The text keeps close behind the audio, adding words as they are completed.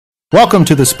Welcome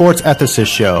to the Sports Ethicist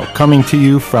Show, coming to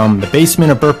you from the basement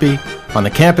of Burpee on the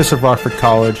campus of Rockford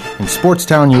College in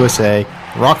Sportstown, USA,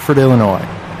 Rockford, Illinois.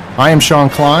 I am Sean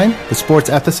Klein, the sports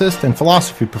ethicist and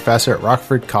philosophy professor at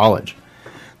Rockford College.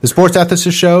 The Sports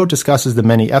Ethicist Show discusses the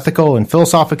many ethical and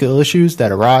philosophical issues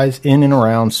that arise in and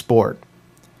around sport.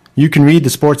 You can read the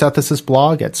Sports Ethicist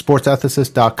blog at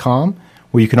sportsethicist.com,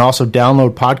 where you can also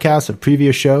download podcasts of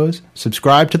previous shows,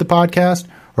 subscribe to the podcast,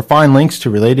 or find links to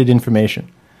related information.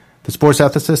 The Sports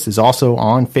Ethicist is also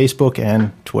on Facebook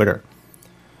and Twitter.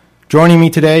 Joining me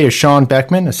today is Sean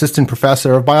Beckmann, Assistant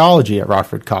Professor of Biology at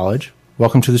Rockford College.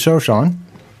 Welcome to the show, Sean.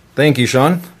 Thank you,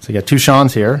 Sean. So you got two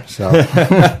Seans here. So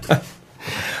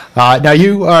now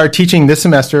you are teaching this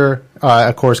semester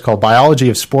a course called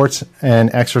Biology of Sports and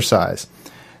Exercise.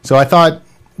 So I thought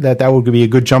that would be a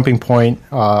good jumping point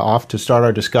off to start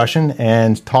our discussion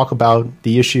and talk about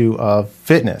the issue of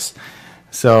fitness.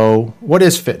 So what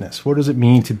is fitness? What does it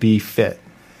mean to be fit?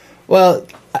 Well,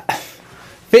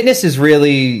 fitness is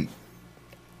really,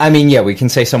 we can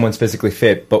say someone's physically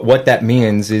fit, but what that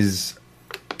means is,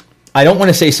 I don't want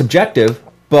to say subjective,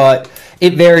 but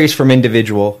it varies from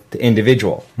individual to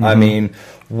individual. Mm-hmm.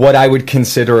 What I would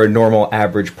consider a normal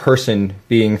average person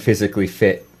being physically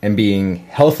fit and being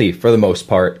healthy for the most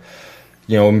part,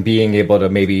 and being able to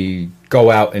maybe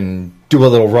go out and do a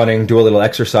little running, do a little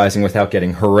exercising without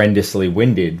getting horrendously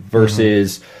winded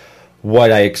versus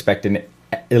what I expect an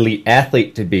elite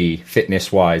athlete to be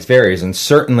fitness-wise varies. And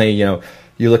certainly, you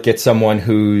look at someone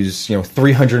who's,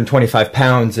 325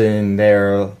 pounds and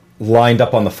they're lined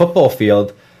up on the football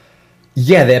field,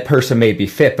 yeah, that person may be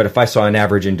fit, but if I saw an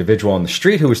average individual on the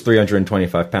street who was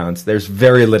 325 pounds, there's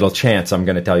very little chance I'm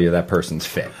going to tell you that person's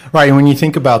fit. Right, and when you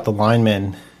think about the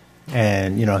lineman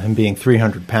and, him being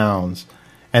 300 pounds,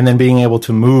 and then being able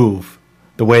to move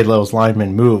the way those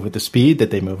linemen move with the speed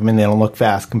that they move. They don't look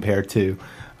fast compared to,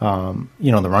 the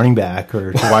running back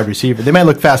or to wide receiver. They might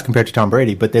look fast compared to Tom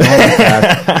Brady, but they don't look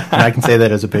fast. And I can say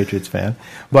that as a Patriots fan.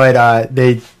 But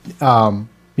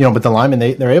but the linemen,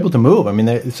 they're able to move.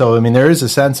 There is a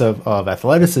sense of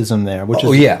athleticism there,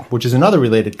 which is another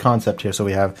related concept here. So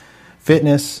we have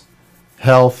fitness,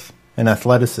 health, and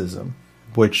athleticism,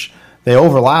 which they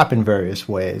overlap in various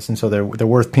ways, and so they're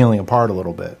worth peeling apart a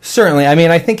little bit. Certainly.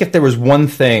 I think if there was one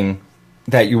thing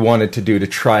that you wanted to do to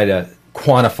try to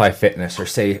quantify fitness or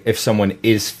say if someone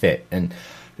is fit, and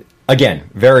again,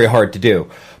 very hard to do,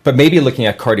 but maybe looking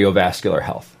at cardiovascular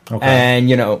health. Okay.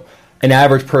 And, an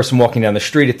average person walking down the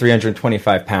street at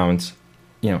 325 pounds,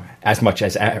 as much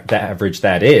as the average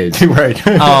that is. Right.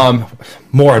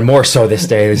 More and more so this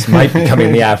day. This might be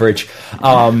becoming the average.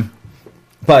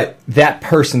 But that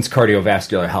person's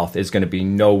cardiovascular health is going to be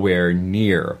nowhere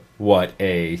near what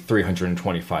a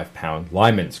 325-pound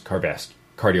lineman's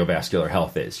cardiovascular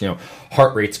health is.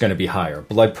 Heart rate's going to be higher.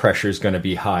 Blood pressure's going to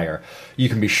be higher. You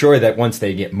can be sure that once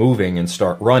they get moving and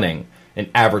start running,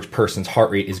 an average person's heart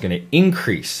rate is going to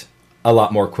increase a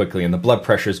lot more quickly, and the blood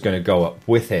pressure is going to go up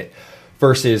with it.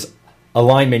 Versus a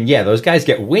lineman, those guys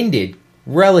get winded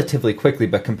relatively quickly,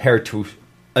 but compared to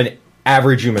an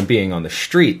average human being on the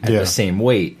street at the same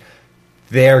weight,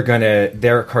 their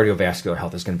cardiovascular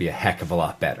health is going to be a heck of a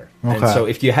lot better. Okay. And so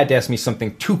if you had to ask me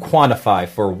something to quantify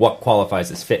for what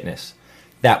qualifies as fitness,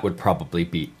 that would probably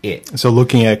be it. So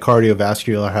looking at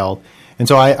cardiovascular health, and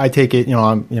so I take it,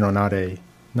 I'm not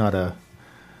a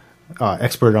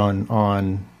expert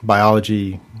on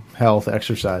biology, health,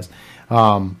 exercise,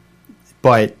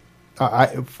 but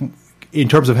in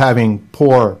terms of having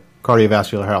poor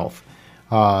cardiovascular health,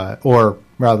 or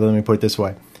rather, let me put it this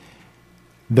way: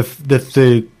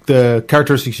 the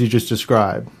characteristics you just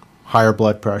described, higher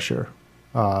blood pressure,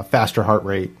 faster heart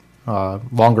rate,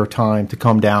 longer time to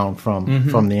come down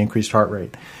from the increased heart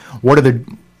rate.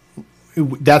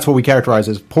 That's what we characterize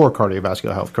as poor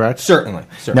cardiovascular health, correct? Certainly.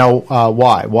 Now,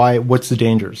 why? Why? What's the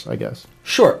dangers, I guess?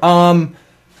 Sure.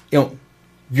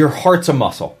 Your heart's a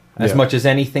muscle as much as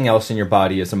anything else in your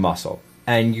body is a muscle,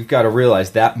 and you've got to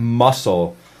realize that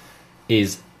muscle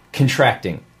is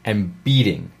contracting and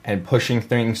beating and pushing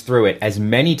things through it as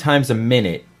many times a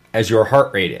minute as your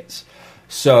heart rate is.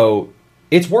 So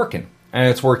it's working, and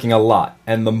it's working a lot.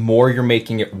 And the more you're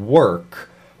making it work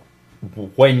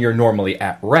when you're normally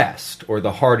at rest, or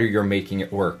the harder you're making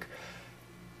it work,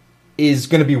 is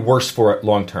going to be worse for it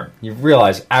long term. You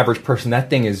realize, average person, that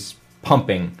thing is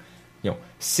pumping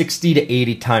 60 to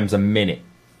 80 times a minute,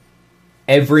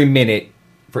 every minute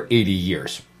for 80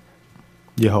 years.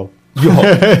 You hope.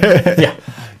 Yeah.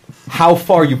 How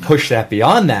far you push that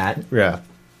beyond that,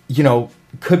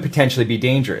 could potentially be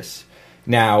dangerous.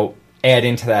 Now, add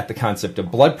into that the concept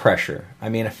of blood pressure.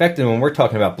 Effectively, when we're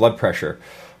talking about blood pressure,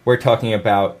 We're talking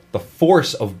about the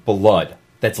force of blood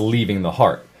that's leaving the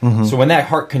heart. So when that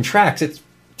heart contracts, it's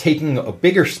taking a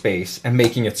bigger space and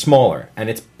making it smaller, and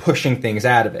it's pushing things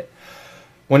out of it.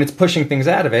 When it's pushing things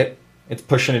out of it, it's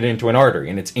pushing it into an artery,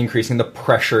 and it's increasing the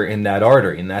pressure in that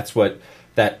artery, and that's what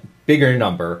that bigger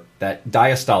number, that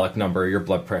diastolic number of your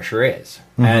blood pressure is.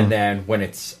 And then when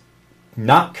it's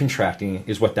not contracting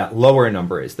is what that lower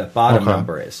number is, that bottom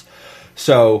number is.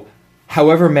 So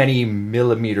however many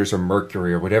millimeters of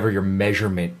mercury or whatever your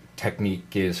measurement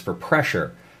technique is for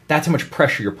pressure, that's how much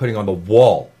pressure you're putting on the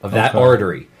wall of that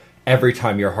artery every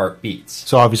time your heart beats.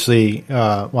 So obviously,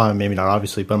 well, maybe not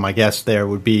obviously, but my guess there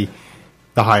would be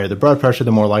the higher the blood pressure,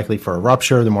 the more likely for a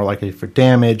rupture, the more likely for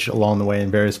damage along the way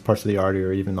in various parts of the artery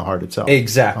or even the heart itself.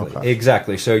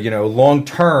 Exactly. So, long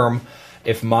term,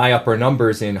 if my upper number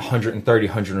is in 130,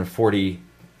 140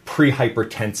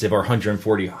 pre-hypertensive or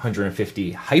 140,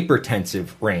 150 hypertensive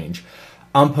range,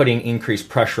 I'm putting increased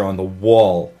pressure on the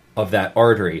wall of that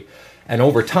artery. And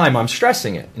over time, I'm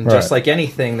stressing it. And just like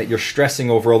anything that you're stressing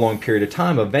over a long period of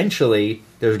time, eventually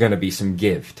there's going to be some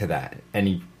give to that.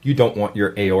 And you don't want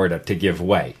your aorta to give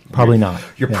way. Probably not.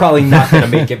 You're probably not going to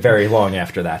make it very long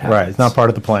after that happens. Right. It's not part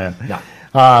of the plan.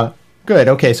 No. Good.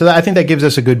 Okay. So I think that gives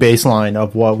us a good baseline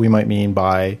of what we might mean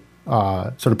by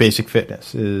sort of basic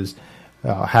fitness is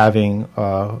having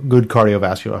good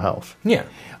cardiovascular health. Yeah.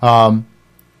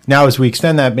 Now, as we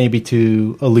extend that maybe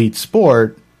to elite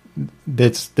sport,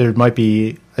 there might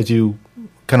be, as you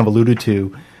kind of alluded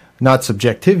to, not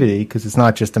subjectivity, because it's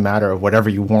not just a matter of whatever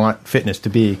you want fitness to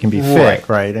be. It can be fit,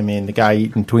 right? I mean, the guy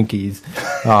eating Twinkies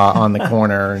on the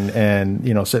corner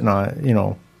and sitting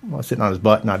on his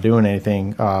butt, not doing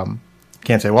anything,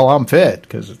 can't say, well, I'm fit,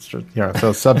 because it's just,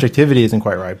 so subjectivity isn't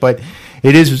quite right. But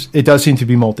it does seem to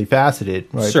be multifaceted,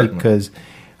 right? Certainly. Because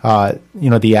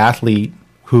the athlete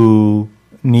who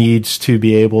needs to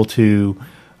be able to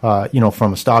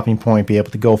from a stopping point, be able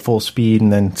to go full speed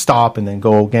and then stop and then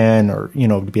go again, or,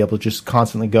 to be able to just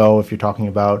constantly go. If you're talking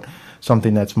about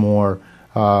something that's more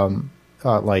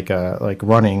like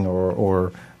running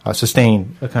or a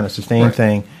kind of sustained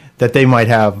thing, that they might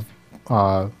have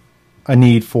a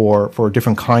need for a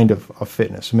different kind of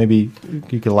fitness. So maybe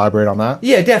you could elaborate on that.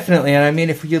 Yeah, definitely. And I mean,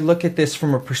 if you look at this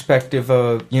from a perspective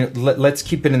of, let's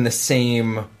keep it in the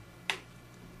same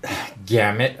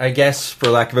gamut, I guess, for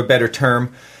lack of a better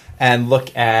term, and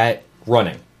look at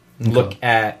running. Okay. Look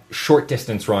at short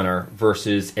distance runner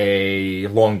versus a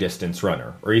long distance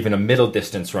runner, or even a middle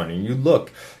distance runner.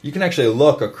 You can actually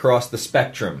look across the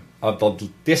spectrum of the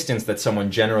distance that someone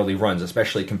generally runs,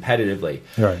 especially competitively.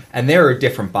 Right. And there are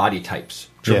different body types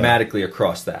dramatically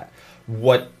across that.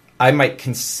 What I might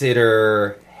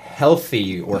consider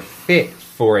healthy or fit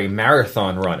for a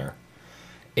marathon runner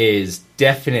is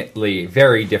definitely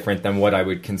very different than what I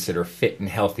would consider fit and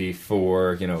healthy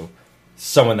for,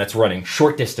 someone that's running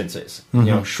short distances.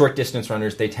 Short distance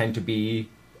runners, they tend to be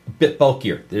a bit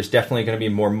bulkier. There's definitely going to be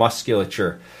more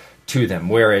musculature to them,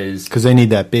 whereas... Because they need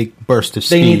that big burst of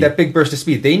speed.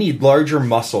 They need larger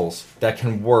muscles that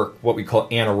can work what we call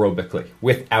anaerobically,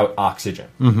 without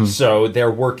oxygen. So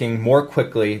they're working more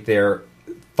quickly, they're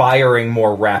firing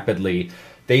more rapidly.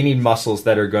 They need muscles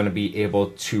that are going to be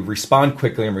able to respond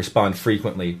quickly and respond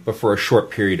frequently, but for a short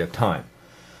period of time.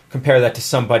 Compare that to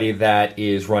somebody that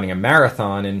is running a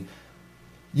marathon, and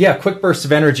quick bursts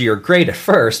of energy are great at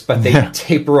first, but they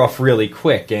taper off really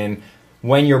quick. And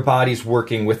when your body's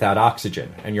working without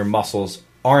oxygen and your muscles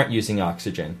aren't using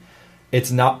oxygen,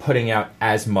 it's not putting out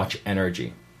as much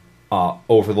energy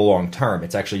over the long term.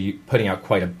 It's actually putting out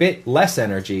quite a bit less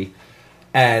energy,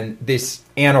 and this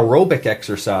anaerobic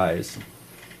exercise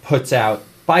puts out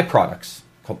byproducts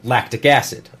called lactic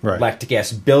acid. Lactic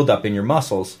acid buildup in your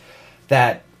muscles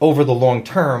that over the long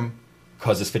term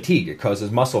causes fatigue. It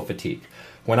causes muscle fatigue.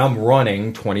 When I'm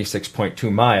running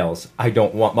 26.2 miles, I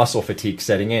don't want muscle fatigue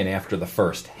setting in after the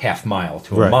first half mile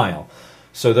to a mile.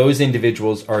 So those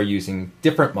individuals are using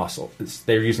different muscles.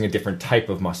 They're using a different type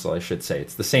of muscle, I should say.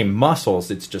 It's the same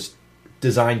muscles, it's just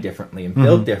designed differently and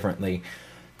built differently,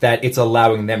 that it's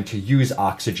allowing them to use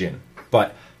oxygen.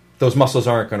 But those muscles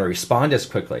aren't going to respond as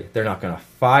quickly. They're not going to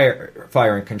fire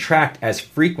and contract as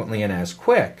frequently and as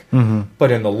quick.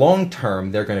 But in the long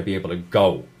term, they're going to be able to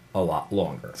go a lot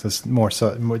longer. So it's more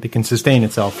they can sustain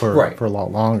itself for a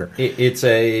lot longer. It's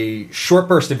a short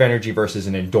burst of energy versus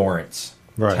an endurance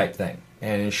type thing.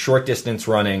 And in short distance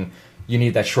running, you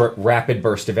need that short, rapid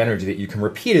burst of energy that you can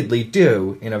repeatedly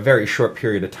do in a very short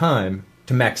period of time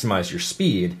to maximize your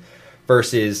speed,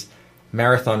 versus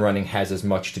marathon running has as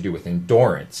much to do with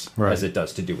endurance as it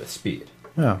does to do with speed.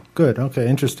 Yeah, good. Okay,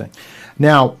 interesting.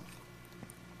 Now,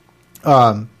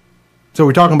 So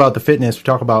we're talking about the fitness. We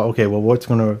talk about, okay, well, what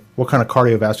kind of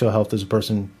cardiovascular health does a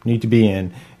person need to be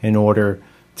in order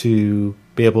to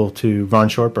be able to run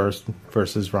short bursts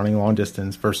versus running long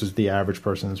distance versus the average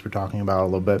person, as we're talking about a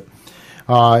little bit,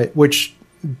 which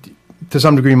to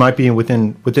some degree might be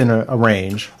within a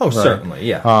range. Oh, right? Certainly,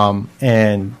 yeah.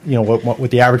 And what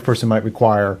the average person might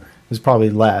require is probably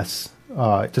less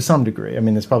to some degree. I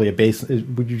mean, there's probably a base.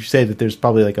 Would you say that there's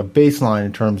probably like a baseline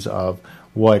in terms of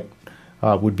what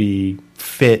would be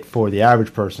fit for the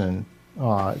average person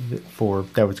for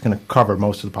that was going to cover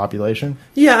most of the population?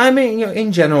 Yeah, I mean,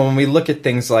 in general, when we look at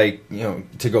things like,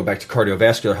 to go back to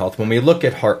cardiovascular health, when we look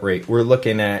at heart rate, we're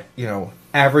looking at,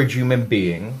 average human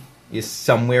being is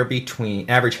somewhere between,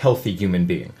 average healthy human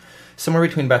being, somewhere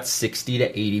between about 60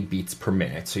 to 80 beats per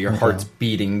minute. So your heart's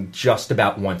beating just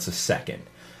about once a second.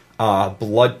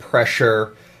 Blood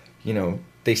pressure,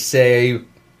 they say,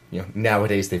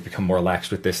 nowadays they've become more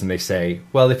lax with this, and they say,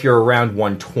 well, if you're around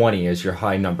 120 as your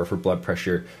high number for blood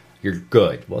pressure, you're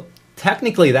good. Well,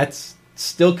 technically that's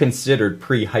still considered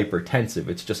pre-hypertensive.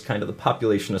 It's just kind of the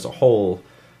population as a whole,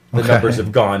 the numbers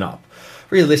have gone up.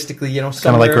 Realistically, somewhere...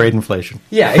 Kind of like grade inflation.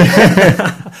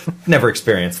 Yeah. Never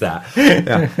experienced that.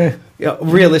 Yeah.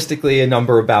 Realistically, a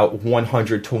number about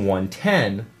 100 to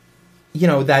 110,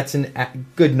 that's a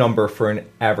good number for an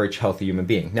average healthy human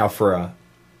being. Now, for a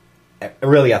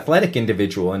really athletic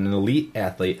individual and an elite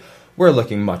athlete, we're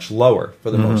looking much lower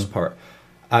for the most part.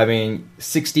 I mean,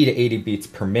 60 to 80 beats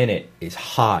per minute is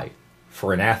high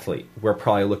for an athlete. We're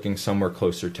probably looking somewhere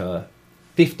closer to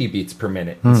 50 beats per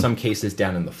minute, in some cases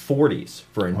down in the 40s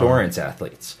for endurance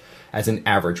athletes as an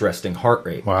average resting heart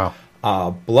rate. Wow.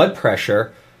 Blood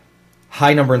pressure,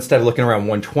 high number, instead of looking around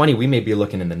 120, we may be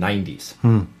looking in the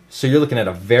 90s. So you're looking at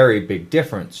a very big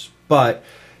difference. But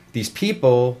these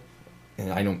people...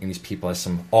 and I don't mean these people as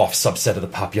some off subset of the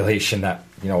population that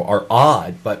are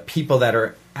odd, but people that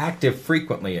are active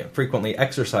frequently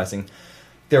exercising,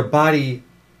 their body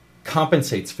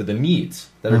compensates for the needs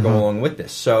that are going along with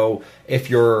this. So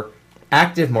if you're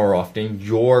active more often,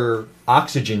 your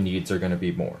oxygen needs are going to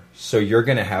be more. So you're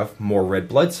going to have more red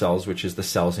blood cells, which is the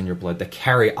cells in your blood that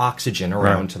carry oxygen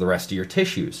around to the rest of your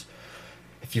tissues.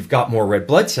 If you've got more red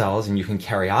blood cells and you can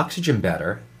carry oxygen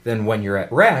better, then when you're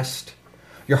at rest,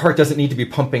 your heart doesn't need to be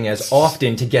pumping as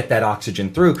often to get that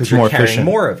oxygen through because you're carrying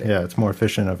more of it. Yeah, it's more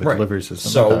efficient of a delivery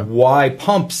system. So why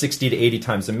pump 60 to 80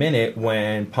 times a minute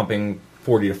when pumping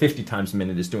 40 to 50 times a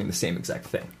minute is doing the same exact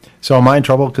thing? So am I in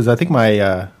trouble? Because I think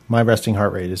my resting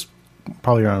heart rate is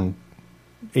probably around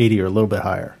 80 or a little bit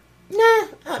higher. Nah,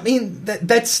 I mean,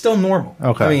 that's still normal.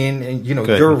 Okay. I mean,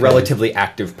 you're a relatively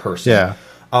active person.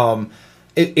 Yeah.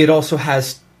 It also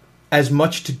has as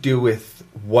much to do with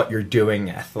what you're doing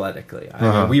athletically. I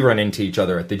mean, we run into each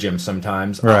other at the gym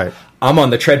sometimes. Right. I'm on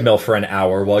the treadmill for an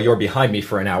hour while you're behind me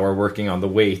for an hour working on the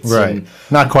weights. Right. And,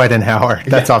 not quite an hour.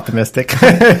 That's optimistic.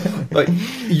 but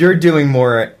you're doing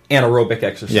more anaerobic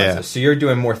exercises. Yeah. So you're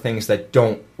doing more things that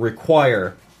don't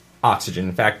require oxygen.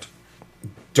 In fact,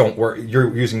 don't work.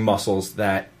 You're using muscles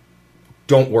that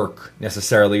don't work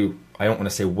necessarily, I don't want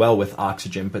to say well with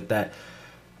oxygen, but that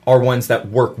are ones that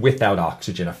work without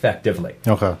oxygen effectively.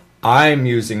 Okay. I'm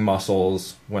using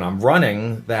muscles when I'm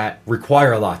running that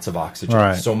require lots of oxygen.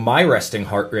 Right. So my resting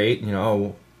heart rate,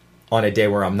 on a day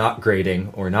where I'm not grading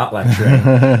or not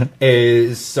lecturing,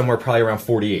 is somewhere probably around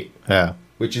 48. Yeah.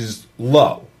 Which is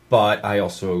low. But I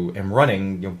also am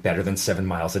running better than 7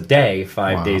 miles a day,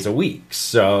 5 days a week.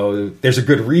 So there's a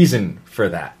good reason for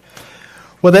that.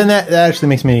 Well, then that actually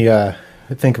makes me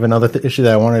think of another issue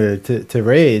that I wanted to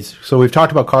raise. So we've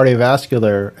talked about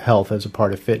cardiovascular health as a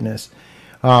part of fitness.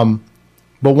 But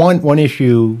one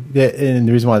issue, and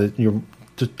the reason why you're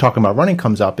talking about running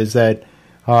comes up, is that,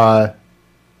 the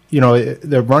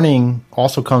running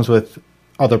also comes with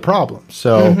other problems.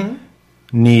 So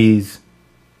knees,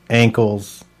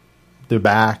 ankles, the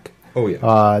back,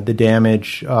 the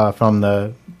damage from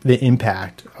the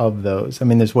impact of those. I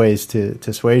mean, there's ways to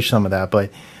assuage some of that,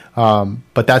 but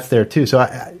that's there too. So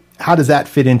how does that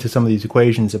fit into some of these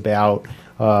equations about,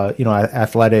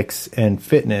 athletics and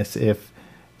fitness? If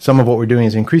some of what we're doing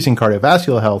is increasing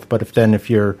cardiovascular health, but if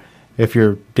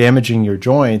you're damaging your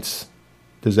joints,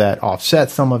 does that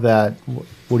offset some of that?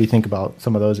 What do you think about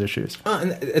some of those issues?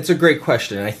 It's a great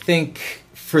question. I think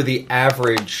for the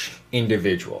average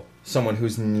individual, someone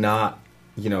who's not,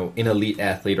 an elite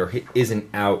athlete or isn't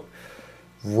out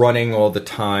running all the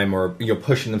time or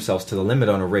pushing themselves to the limit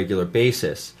on a regular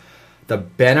basis, the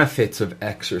benefits of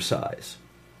exercise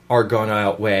are going to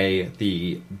outweigh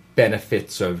the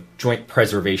benefits of joint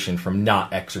preservation from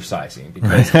not exercising.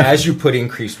 Because as you put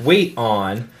increased weight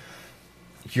on,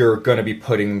 you're going to be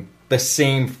putting the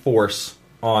same force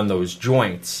on those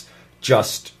joints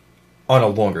just on a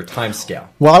longer time scale.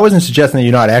 Well, I wasn't suggesting that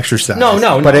you not exercise.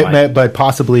 No. But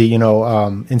possibly, you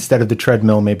know, instead of the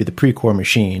treadmill, maybe the pre-core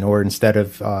machine, or instead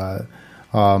of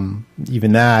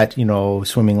even that, you know,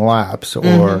 swimming laps,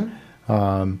 or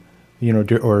you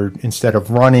know, or instead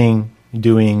of running,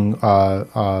 doing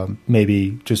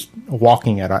maybe just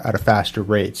walking at a faster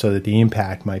rate, so that the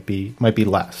impact might be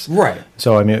less. Right.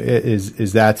 So I mean,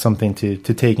 is that something to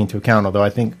take into account? Although I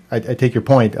think I take your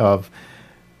point of,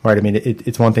 right. I mean,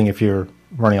 it's one thing if you're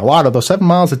running a lot, although 7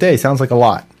 miles a day sounds like a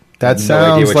lot. That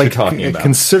sounds like a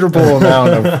considerable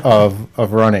amount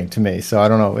of running to me. So I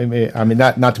don't know. I mean,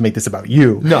 not to make this about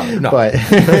you. No. But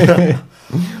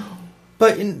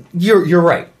but you're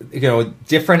right. You know,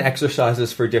 different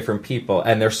exercises for different people,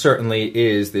 and there certainly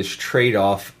is this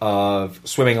trade-off of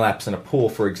swimming laps in a pool,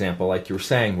 for example, like you were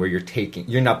saying, where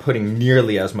you're not putting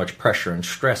nearly as much pressure and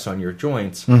stress on your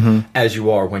joints as you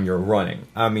are when you're running.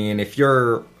 I mean, if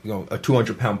you're, you know, a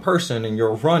 200-pound person and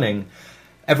you're running,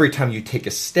 every time you take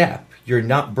a step, you're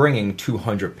not bringing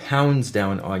 200 pounds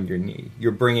down on your knee.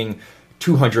 You're bringing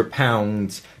 200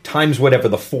 pounds times whatever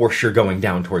the force you're going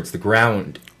down towards the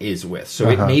ground is with. So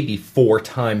it may be 4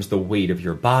 times the weight of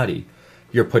your body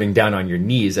you're putting down on your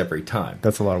knees every time.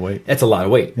 That's a lot of weight. That's a lot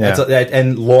of weight. Yeah.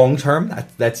 And long term,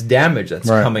 that's damage that's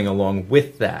coming along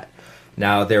with that.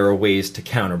 Now, there are ways to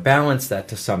counterbalance that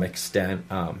to some extent.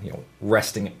 You know,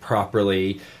 resting it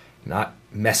properly, not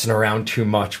messing around too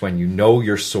much when you know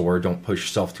you're sore, don't push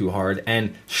yourself too hard,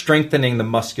 and strengthening the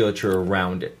musculature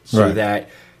around it so that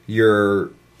you're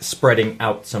spreading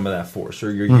out some of that force,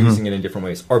 or you're using it in different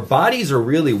ways. Our bodies are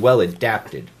really well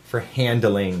adapted for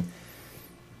handling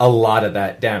a lot of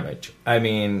that damage. I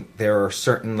mean, there are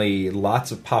certainly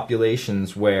lots of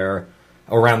populations where,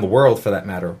 around the world for that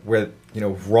matter, where, you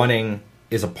know, running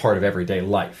is a part of everyday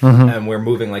life, and we're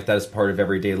moving like that as part of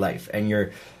everyday life. And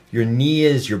your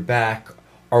knees, your back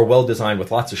are well designed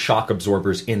with lots of shock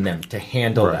absorbers in them to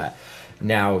handle that.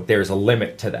 Now, there's a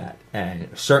limit to that. And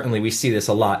certainly we see this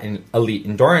a lot in elite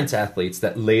endurance athletes,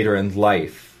 that later in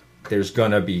life, there's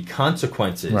going to be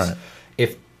consequences. Right.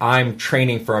 If I'm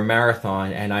training for a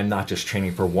marathon and I'm not just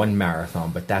training for one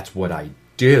marathon, but that's what I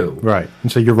do. Right.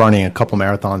 And so you're running a couple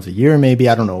marathons a year, maybe.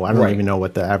 I don't know. I don't even know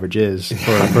what the average is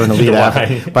for an elite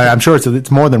athlete. But I'm sure it's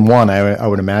more than one, I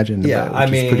would imagine. Yeah, I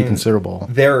mean, it's pretty considerable.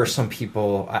 There are some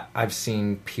people, I've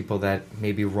seen people that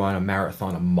maybe run a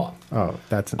marathon a month. Oh,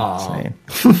 that's insane.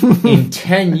 In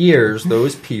 10 years,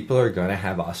 those people are going to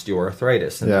have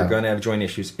osteoarthritis, and they're going to have joint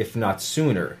issues, if not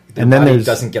sooner. Their body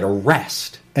doesn't get a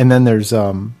rest. And then there's,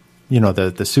 you know,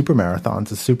 the super marathons,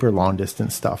 the super long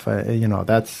distance stuff. You know,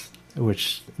 that's...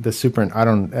 which the super,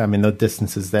 I mean, the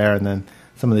distances there, and then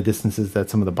some of the distances that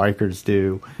some of the bikers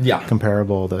do,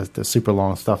 comparable, the super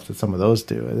long stuff that some of those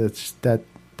do. It's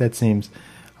that seems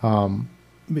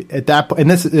at that point,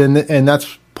 and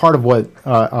that's part of what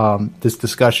this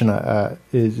discussion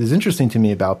is interesting to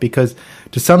me about, because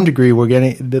to some degree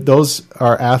those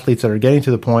are athletes that are getting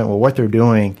to the point where what they're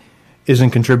doing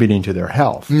isn't contributing to their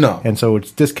health. No, and so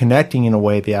it's disconnecting in a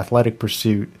way the athletic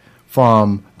pursuit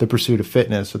from the pursuit of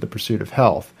fitness or the pursuit of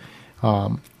health.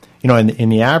 You know, in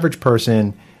the average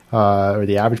person, or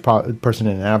the average person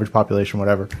in an average population,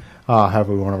 whatever,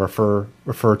 however we want to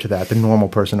refer to that, the normal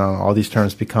person, all these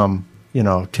terms become, you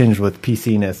know, tinged with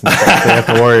PC-ness and stuff. They have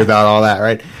to worry about all that,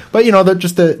 right? But, you know, they're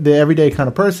just the everyday kind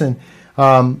of person.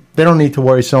 They don't need to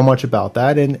worry so much about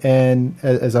that. And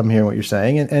as I'm hearing what you're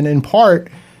saying, and in part,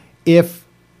 if,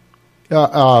 you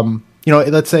know,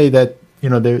 let's say that, you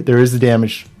know, there is the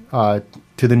damage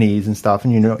to the knees and stuff,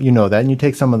 and you know that, and you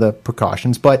take some of the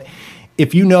precautions. But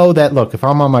if you know that, look, if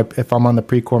I'm on the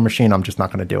pre-core machine, I'm just not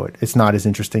going to do it. It's not as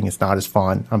interesting. It's not as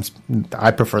fun.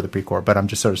 I prefer the pre-core, but I'm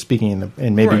just sort of speaking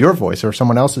in maybe your voice or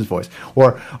someone else's voice.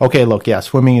 Or, okay, look, yeah,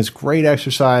 swimming is great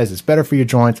exercise. It's better for your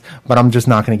joints, but I'm just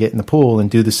not going to get in the pool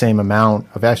and do the same amount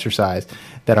of exercise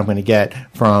that I'm going to get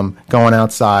from going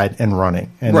outside and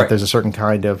running. And that there's a certain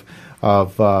kind of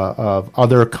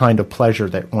other kind of pleasure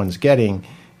that one's getting,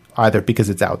 either because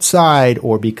it's outside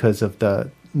or because of the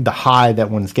high that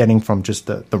one's getting from just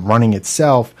the running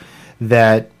itself,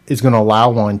 that is going to allow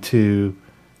one to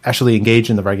actually engage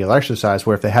in the regular exercise,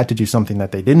 where if they had to do something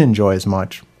that they didn't enjoy as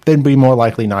much, they'd be more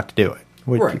likely not to do it.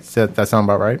 That sound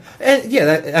about right? And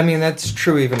yeah, I mean, that's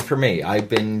true even for me. I've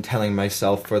been telling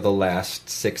myself for the last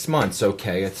 6 months,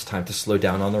 okay, it's time to slow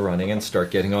down on the running and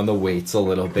start getting on the weights a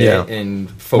little bit and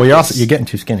focus. Well, you're getting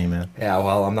too skinny, man. Yeah,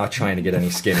 well, I'm not trying to get any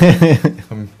skinny.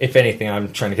 If anything,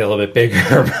 I'm trying to get a little bit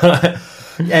bigger.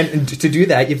 And to do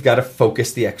that, you've got to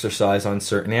focus the exercise on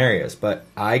certain areas. But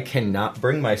I cannot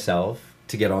bring myself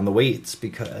to get on the weights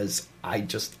because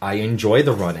I enjoy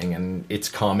the running, and it's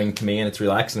calming to me and it's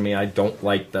relaxing to me. I don't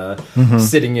like the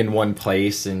sitting in one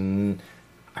place, and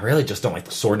I really just don't like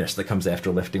the soreness that comes after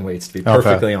lifting weights, to be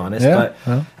perfectly honest. Yeah.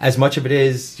 But as much of it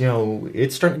is,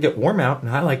 it's starting to get warm out,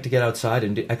 and I like to get outside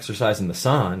and do exercise in the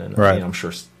sun. And I mean, I'm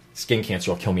sure skin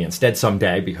cancer will kill me instead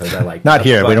someday because I like not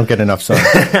here. We don't get enough sun.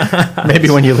 Maybe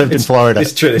when you lived in Florida.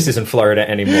 It's true. This isn't Florida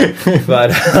anymore.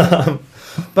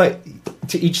 But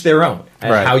to each their own.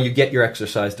 And how you get your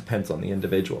exercise depends on the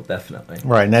individual, definitely.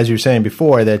 Right. And as you were saying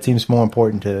before, that it seems more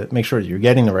important to make sure that you're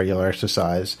getting the regular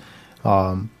exercise,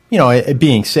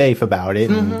 being safe about it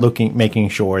and making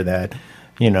sure that,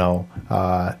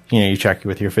 you check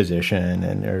with your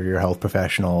physician or your health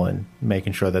professional and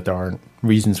making sure that there aren't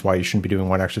reasons why you shouldn't be doing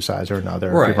one exercise or another.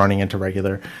 If you're running into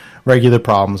regular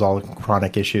problems, all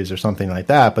chronic issues or something like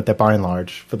that, but that by and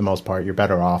large, for the most part, you're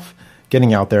better off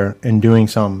getting out there and doing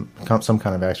some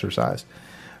kind of exercise.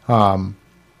 But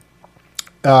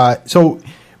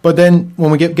then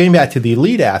when we getting back to the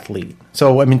elite athlete,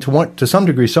 so I mean, to some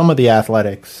degree, some of the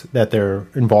athletics that they're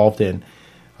involved in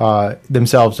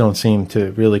themselves don't seem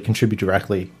to really contribute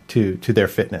directly to their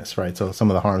fitness, right? So some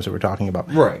of the harms that we're talking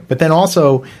about, right? But then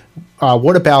also,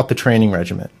 what about the training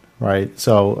regimen? Right.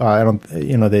 So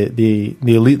the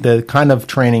elite, the kind of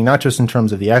training, not just in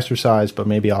terms of the exercise, but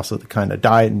maybe also the kind of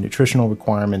diet and nutritional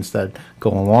requirements that go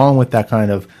along with that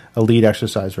kind of elite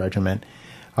exercise regimen.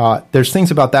 There's things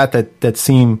about that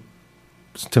seem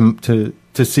to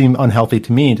seem unhealthy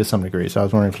to me to some degree. So I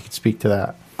was wondering if you could speak to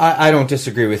that. I don't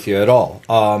disagree with you at all.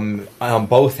 On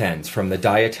both ends, from the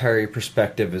dietary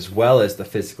perspective as well as the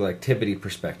physical activity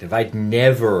perspective, I'd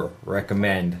never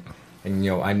recommend. And,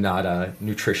 I'm not a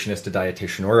nutritionist, a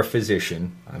dietitian, or a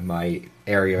physician. My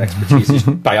area of expertise is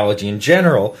biology in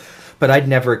general. But I'd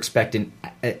never expect an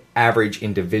average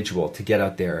individual to get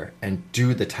out there and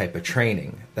do the type of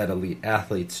training that elite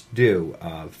athletes do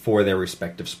for their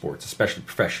respective sports, especially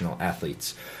professional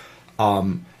athletes.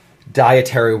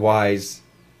 Dietary-wise,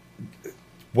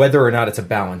 whether or not it's a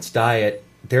balanced diet,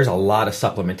 there's a lot of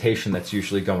supplementation that's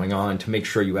usually going on to make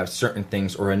sure you have certain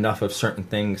things or enough of certain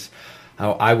things.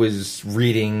 I was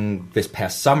reading this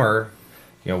past summer,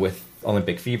 with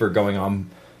Olympic fever going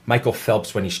on, Michael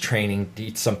Phelps, when he's training,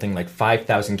 eats something like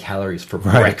 5,000 calories for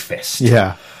breakfast.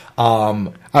 Yeah.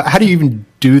 How do you even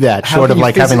do that, short of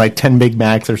like having like 10 Big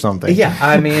Macs or something? Yeah,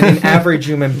 I mean, an average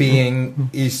human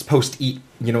being is supposed to eat,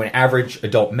 an average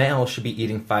adult male should be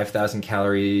eating 5,000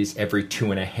 calories every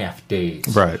 2.5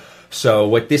 days. Right. So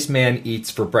what this man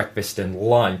eats for breakfast and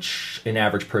lunch, an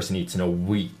average person eats in a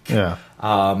week. Yeah.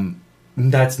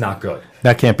 That's not good.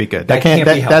 That can't be good.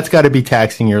 That's got to be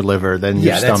taxing your liver, then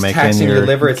your stomach, that's taxing and your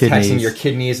liver. It's kidneys. taxing your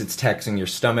kidneys. It's taxing your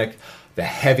stomach. The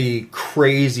heavy,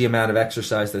 crazy amount of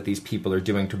exercise that these people are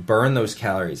doing to burn those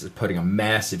calories is putting a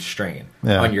massive strain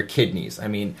on your kidneys. I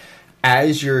mean,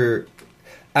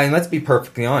 let's be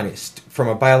perfectly honest. From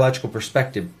a biological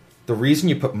perspective, the reason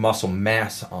you put muscle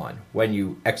mass on when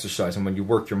you exercise and when you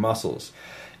work your muscles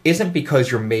isn't because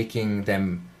you're making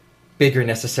them bigger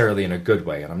necessarily in a good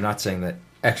way. And I'm not saying that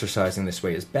exercising this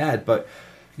way is bad, but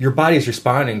your body's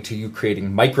responding to you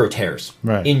creating micro tears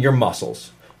in your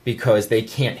muscles because they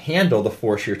can't handle the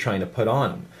force you're trying to put on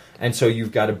them. And so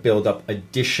you've got to build up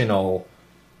additional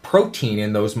protein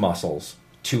in those muscles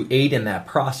to aid in that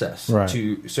process. Right.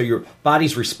 So your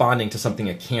body's responding to something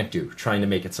it can't do, trying to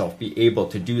make itself be able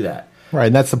to do that. Right,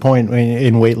 and that's the point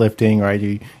in weightlifting, right?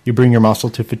 You bring your muscle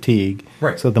to fatigue,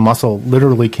 right? So the muscle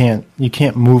literally can't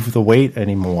move the weight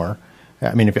anymore.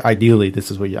 I mean, ideally,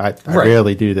 this is what I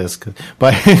rarely do this,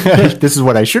 but this is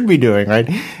what I should be doing, right?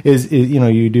 Is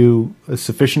you do a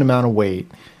sufficient amount of weight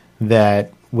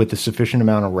that with a sufficient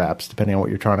amount of reps, depending on what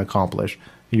you're trying to accomplish,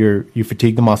 you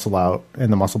fatigue the muscle out,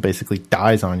 and the muscle basically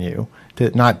dies on you.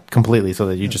 Not completely, so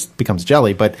that you just becomes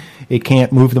jelly, but it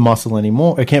can't move the muscle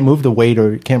anymore. It can't move the weight,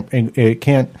 or it can't.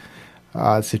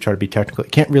 To try to be technical,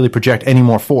 it can't really project any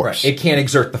more force. Right. It can't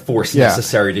exert the force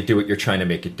necessary to do what you're trying to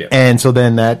make it do. And so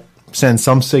then that sends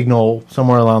some signal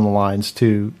somewhere along the lines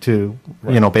to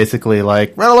basically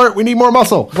like, red alert, we need more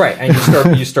muscle. Right,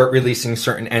 and you start releasing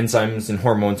certain enzymes and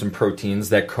hormones and proteins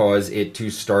that cause it to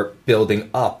start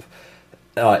building up.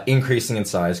 Increasing in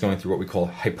size, going through what we call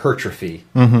hypertrophy,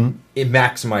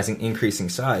 maximizing increasing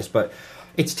size, but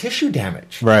it's tissue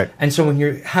damage. Right. And so when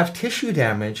you have tissue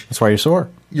damage... That's why you're sore.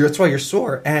 That's why you're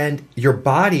sore, and your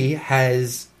body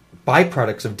has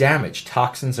byproducts of damage,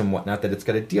 toxins and whatnot that it's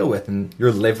got to deal with, and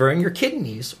your liver and your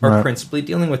kidneys are principally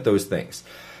dealing with those things.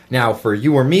 Now, for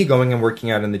you or me going and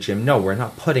working out in the gym, no, we're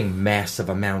not putting massive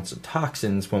amounts of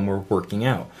toxins when we're working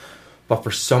out. But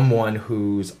for someone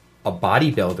who's a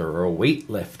bodybuilder or a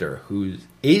weightlifter who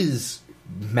is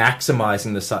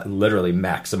maximizing the size, literally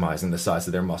maximizing the size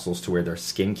of their muscles to where their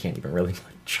skin can't even really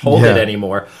hold it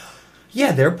anymore.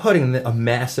 Yeah, they're putting a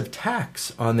massive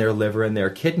tax on their liver and their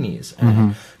kidneys.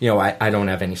 And, I don't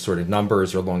have any sort of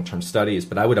numbers or long-term studies,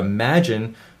 but I would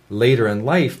imagine later in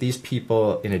life, these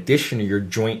people, in addition to your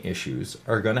joint issues,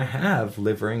 are going to have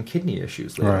liver and kidney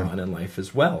issues later on in life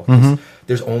as well.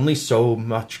 There's only so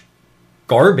much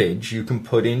garbage you can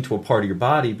put into a part of your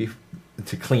body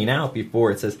to clean out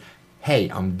before it says, hey,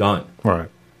 I'm done. Right.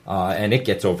 And it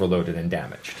gets overloaded and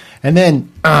damaged. And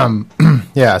then, so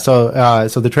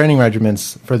the training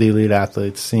regimens for the elite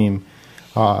athletes seem,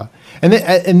 and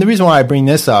the reason why I bring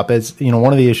this up is,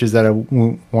 one of the issues that I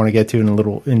want to get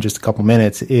to in just a couple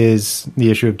minutes is the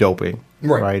issue of doping,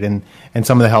 right? And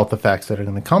some of the health effects that are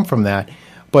going to come from that.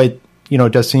 But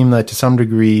it does seem that to some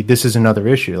degree this is another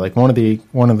issue. Like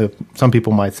some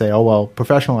people might say, oh well,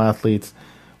 professional athletes,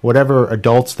 whatever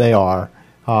adults they are.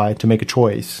 To make a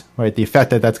choice, right? The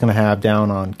effect that that's going to have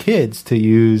down on kids to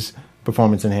use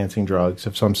performance-enhancing drugs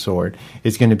of some sort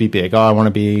is going to be big. Oh, I want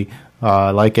to be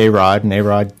like A-Rod and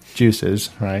A-Rod juices,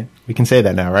 right? We can say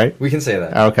that now, right? We can say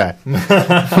that. Okay. We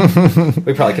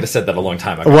probably could have said that a long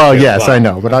time ago. Well, yes, I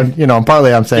know, but I'm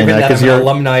saying that because you're an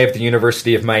alumni of the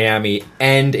University of Miami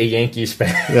and a Yankees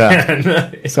fan.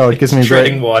 Yeah. So it gives me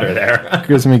treading water there. It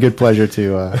gives me good pleasure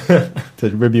to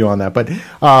rib you on that, but.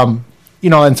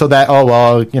 And so that,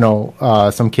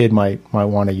 some kid might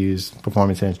want to use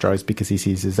performance-enhancing drugs because he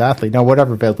sees his athlete. Now,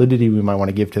 whatever validity we might want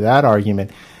to give to that argument,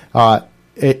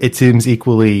 it seems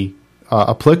equally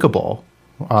applicable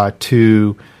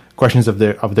to questions of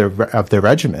their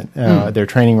regimen, their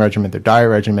training regimen, their diet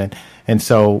regimen, and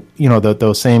so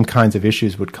those same kinds of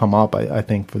issues would come up. I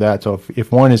think for that. So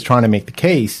if one is trying to make the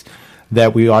case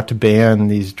that we ought to ban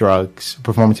these drugs,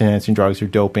 performance-enhancing drugs or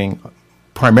doping,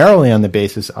 primarily on the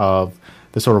basis of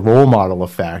the sort of role model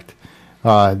effect,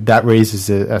 that raises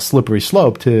a slippery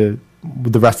slope to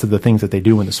the rest of the things that they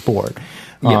do in the sport.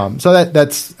 Yeah. So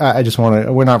that's I just want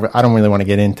to. I don't really want to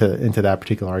get into that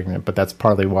particular argument, but that's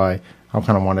partly why I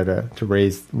kind of wanted to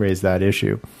raise that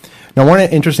issue. Now, one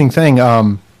interesting thing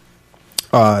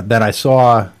that I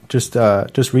saw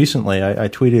just recently, I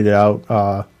tweeted it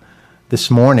out this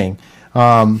morning,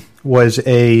 was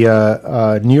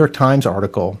a New York Times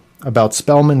article about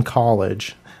Spelman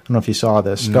College. I don't know if you saw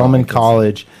this. Spelman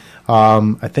College,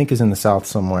 I think, is in the South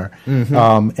somewhere.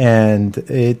 And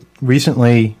it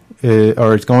recently,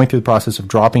 or it's going through the process of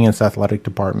dropping its athletic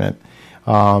department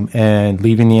and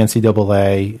leaving the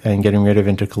NCAA and getting rid of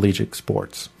intercollegiate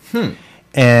sports.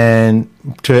 And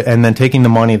then taking the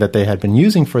money that they had been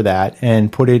using for that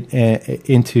and put it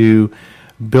into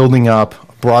building up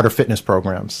broader fitness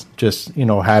programs. Just,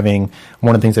 having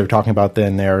one of the things they were talking about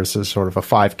then there is a sort of a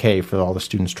 5K for all the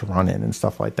students to run in and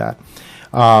stuff like that.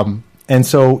 And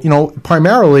so,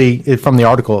 primarily from the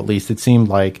article, at least, it seemed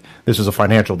like this was a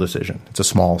financial decision. It's a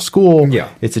small school. Yeah.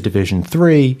 It's a Division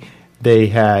III. They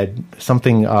had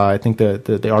something, I think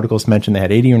the articles mentioned they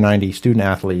had 80 or 90 student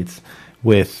athletes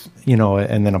with,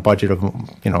 and then a budget of,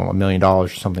 $1 million or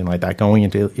something like that going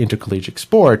into intercollegiate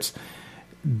sports.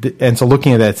 And so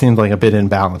looking at that, it seems like a bit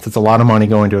imbalanced. It's a lot of money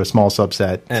going to a small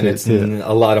subset. And it's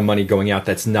a lot of money going out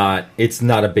it's not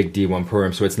a big D1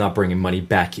 program, so it's not bringing money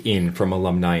back in from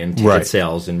alumni and ticket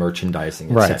sales and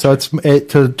merchandising. Right. So it's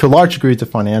to a large degree, it's a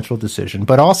financial decision.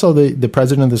 But also the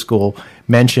president of the school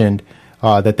mentioned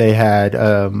that they had,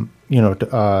 a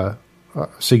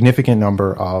significant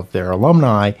number of their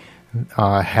alumni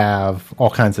have all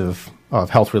kinds of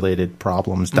health-related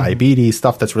problems, diabetes,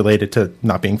 stuff that's related to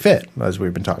not being fit, as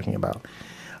we've been talking about.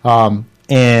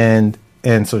 And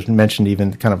so she mentioned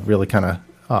even the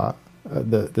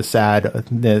sad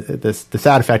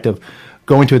effect of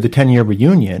going to the 10-year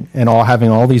reunion and having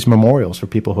all these memorials for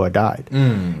people who had died.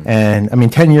 And,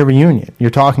 10-year reunion, you're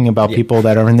talking about people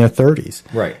that are in their 30s.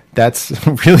 Right. That's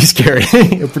really scary.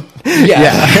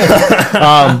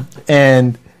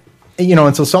 And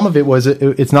so some of it was,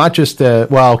 it's not just,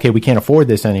 we can't afford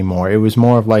this anymore. It was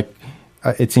more of like,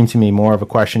 it seemed to me more of a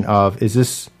question of, is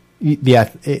this,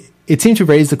 it seemed to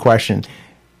raise the question,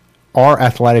 are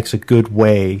athletics a good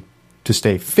way to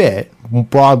stay fit,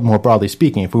 more broadly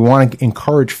speaking? If we want to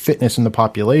encourage fitness in the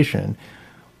population,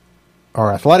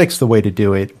 are athletics the way to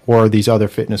do it, or are these other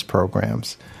fitness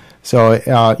programs? So,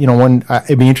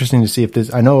 it'd be interesting to see if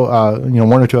this, I know,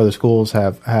 one or two other schools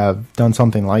have done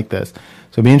something like this.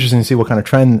 So it'd be interesting to see what kind of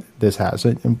trend this has.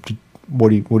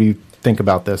 What do you think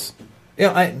about this?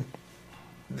 The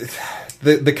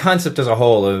concept as a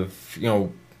whole of,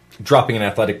 dropping an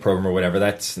athletic program or whatever,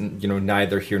 that's,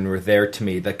 neither here nor there to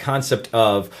me. The concept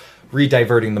of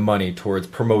rediverting the money towards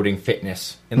promoting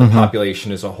fitness in the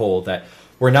population as a whole, that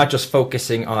we're not just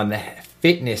focusing on the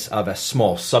fitness of a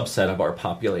small subset of our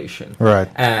population. Right.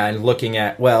 And looking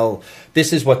at, well,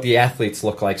 this is what the athletes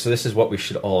look like, so this is what we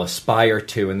should all aspire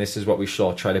to, and this is what we should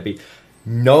all try to be.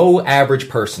 No average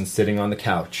person sitting on the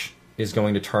couch is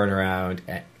going to turn around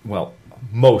and, well,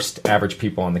 most average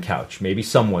people on the couch, maybe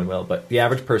someone will, but the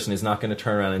average person is not going to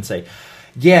turn around and say,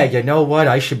 yeah, you know what,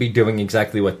 I should be doing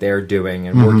exactly what they're doing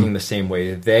and working the same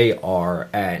way that they are.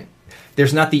 And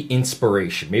there's not the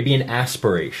inspiration, maybe an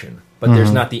aspiration, but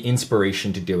there's not the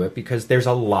inspiration to do it because there's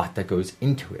a lot that goes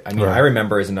into it. I mean, I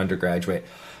remember as an undergraduate,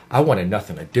 I wanted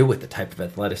nothing to do with the type of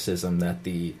athleticism that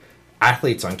the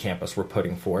athletes on campus were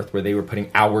putting forth, where they were putting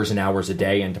hours and hours a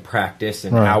day into practice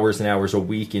and hours and hours a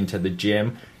week into the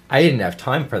gym. I didn't have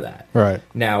time for that. Right.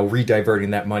 Now,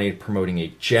 rediverting that money to promoting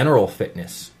a general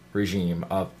fitness regime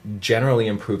of generally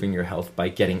improving your health by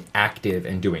getting active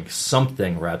and doing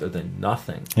something rather than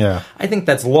nothing. Yeah. I think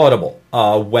that's laudable.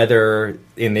 Whether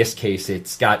in this case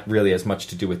it's got really as much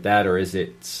to do with that, or is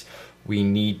it we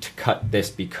need to cut this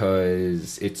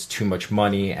because it's too much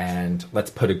money and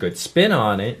let's put a good spin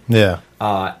on it. Yeah.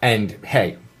 And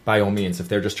hey, by all means, if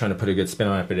they're just trying to put a good spin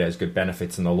on it but it has good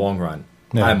benefits in the long run,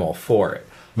 I'm all for it.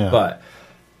 Yeah. But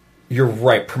you're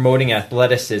right, promoting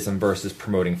athleticism versus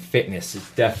promoting fitness is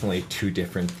definitely two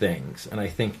different things. And I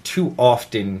think too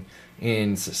often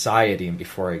in society, and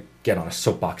before I get on a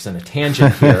soapbox and a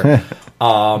tangent here,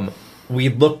 we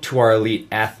look to our elite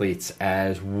athletes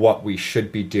as what we should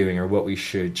be doing or what we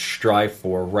should strive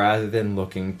for, rather than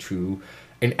looking to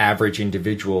an average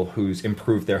individual who's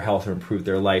improved their health or improved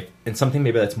their life and something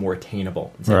maybe that's more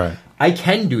attainable. Right. I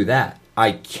can do that.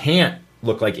 I can't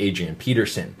look like Adrian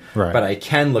Peterson, but I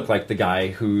can look like the guy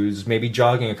who's maybe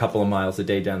jogging a couple of miles a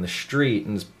day down the street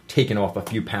and is taking off a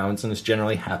few pounds and is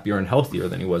generally happier and healthier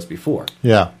than he was before.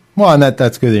 Yeah. Well, and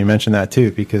that's good that you mentioned that too,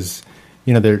 because,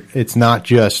 you know, it's not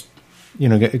just, you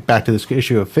know, get back to this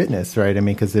issue of fitness, right? I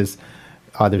mean, because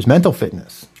there's mental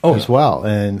fitness as well,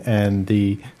 and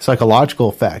the psychological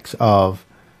effects of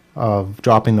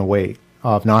dropping the weight,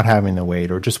 of not having the weight,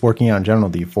 or just working out in general,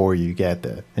 the euphoria you get,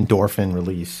 the endorphin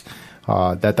release.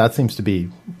 That seems to be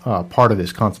part of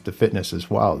this concept of fitness as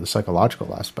well, the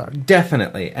psychological aspect.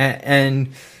 Definitely.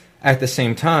 And at the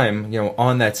same time, you know,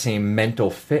 on that same mental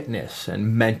fitness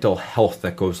and mental health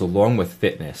that goes along with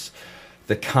fitness,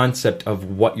 the concept of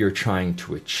what you're trying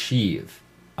to achieve.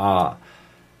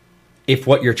 If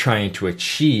what you're trying to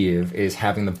achieve is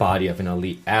having the body of an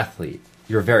elite athlete,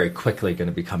 you're very quickly going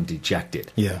to become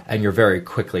dejected. Yeah. And you're very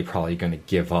quickly probably going to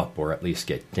give up or at least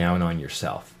get down on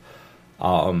yourself.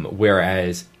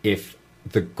 Whereas if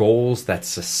the goals that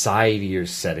society is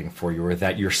setting for you or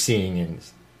that you're seeing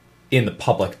in the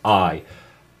public eye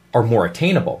are more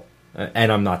attainable,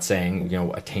 and I'm not saying, you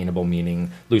know, attainable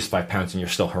meaning lose 5 pounds and you're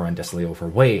still horrendously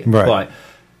overweight, but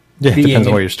it depends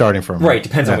on where you're starting from. Right,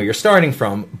 depends on where you're starting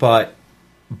from, but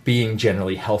being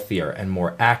generally healthier and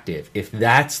more active, if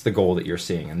that's the goal that you're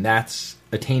seeing and that's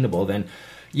attainable, then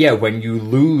yeah, when you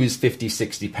lose 50,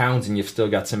 60 pounds and you've still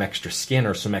got some extra skin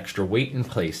or some extra weight in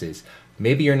places,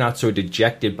 maybe you're not so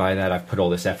dejected by that. I've put all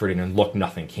this effort in and look,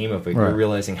 nothing came of it. Right. You're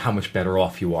realizing how much better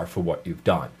off you are for what you've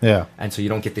done. Yeah. And so you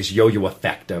don't get this yo-yo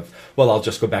effect of, well, I'll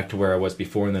just go back to where I was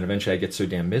before, and then eventually I get so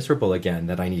damn miserable again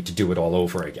that I need to do it all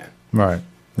over again. Right.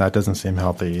 That doesn't seem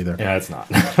healthy either. Yeah, it's not.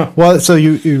 Well, so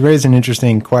you raised an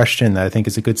interesting question that I think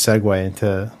is a good segue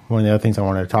into one of the other things I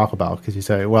wanted to talk about, because you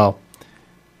say, well,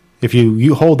 if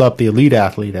you hold up the elite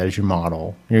athlete as your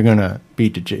model, you're gonna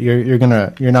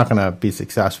you're not gonna be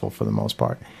successful for the most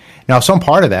part. Now, some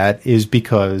part of that is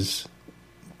because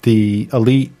the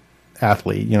elite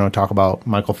athlete, you know, talk about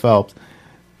Michael Phelps,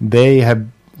 they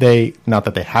not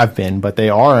that they have been, but they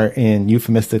are, in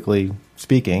euphemistically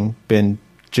speaking, been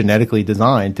genetically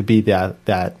designed to be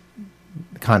that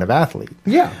kind of athlete.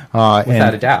 Yeah,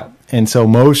 without a doubt. And so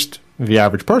most of the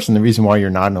average person, the reason why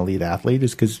you're not an elite athlete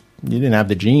is because you didn't have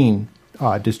the gene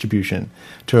distribution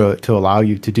to allow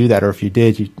you to do that, or if you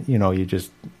did, you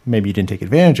just maybe you didn't take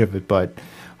advantage of it. But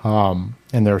and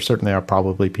there certainly are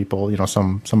probably people, you know,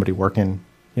 somebody working,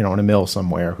 you know, in a mill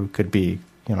somewhere who could be,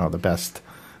 you know, the best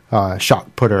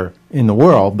shot putter in the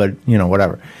world, but you know,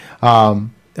 whatever.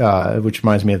 Which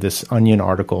reminds me of this Onion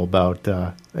article about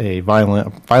a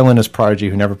violinist prodigy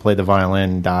who never played the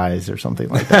violin dies or something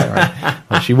like that.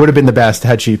 Right? She would have been the best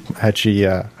had she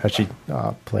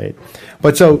played.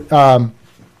 But so,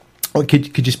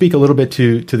 could you speak a little bit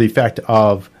to the effect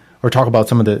of, or talk about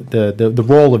some of the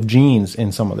role of genes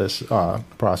in some of this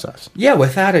process? Yeah,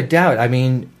 without a doubt. I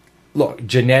mean, look,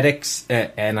 genetics,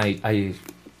 and I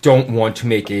don't want to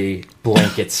make a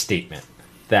blanket statement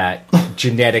that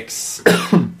genetics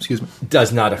excuse me,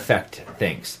 does not affect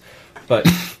things. But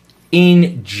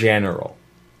in general,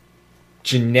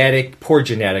 poor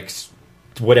genetics,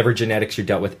 whatever genetics you're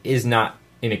dealt with, is not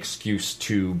an excuse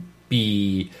to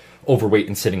be overweight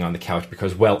and sitting on the couch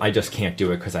because, well, I just can't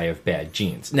do it because I have bad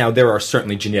genes. Now, there are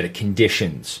certainly genetic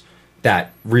conditions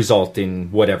that result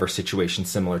in whatever situation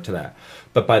similar to that.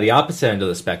 But by the opposite end of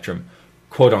the spectrum,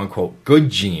 quote unquote, good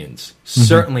genes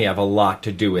certainly have a lot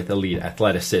to do with elite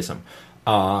athleticism.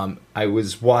 I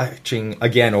was watching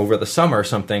again over the summer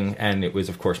something, and it was,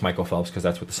 of course, Michael Phelps, because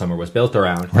that's what the summer was built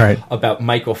around, right, about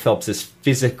Michael Phelps's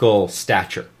physical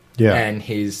stature and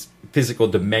his physical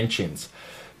dimensions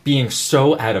being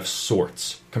so out of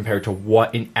sorts compared to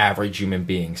what an average human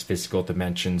being's physical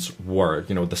dimensions were.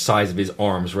 You know, the size of his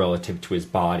arms relative to his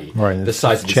body, right, the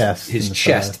size of his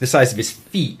chest, the size of his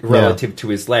feet relative to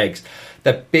his legs.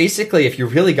 That basically, if you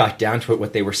really got down to it,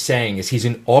 what they were saying is he's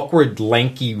an awkward,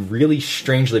 lanky, really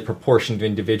strangely proportioned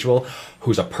individual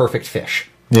who's a perfect fish.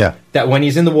 Yeah. That when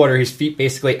he's in the water, his feet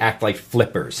basically act like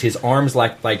flippers. His arms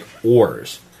act like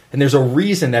oars. And there's a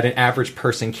reason that an average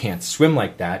person can't swim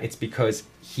like that. It's because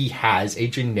he has a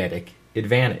genetic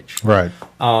advantage. Right.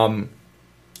 From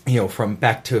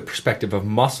back to a perspective of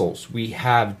muscles, we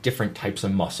have different types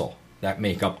of muscle that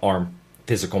make up our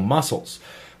physical muscles.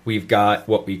 We've got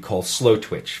what we call slow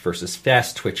twitch versus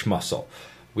fast twitch muscle.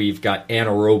 We've got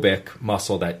anaerobic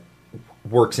muscle that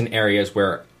works in areas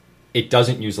where it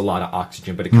doesn't use a lot of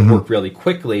oxygen, but it can work really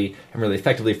quickly and really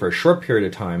effectively for a short period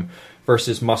of time,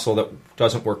 versus muscle that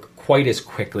doesn't work quite as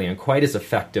quickly and quite as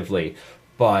effectively,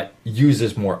 but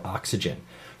uses more oxygen.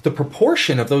 The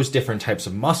proportion of those different types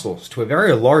of muscles, to a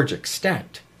very large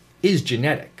extent, is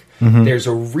genetic. There's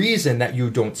a reason that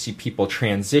you don't see people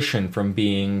transition from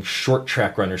being short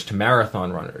track runners to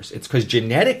marathon runners. It's because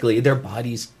genetically their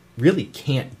bodies really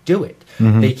can't do it.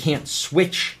 They can't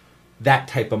switch that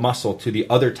type of muscle to the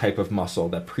other type of muscle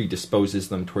that predisposes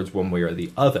them towards one way or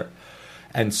the other.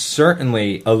 And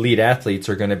certainly elite athletes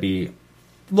are going to be,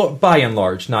 by and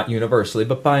large, not universally,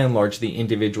 but by and large, the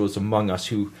individuals among us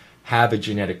who have a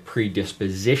genetic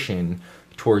predisposition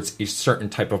towards a certain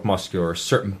type of muscle or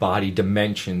certain body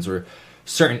dimensions or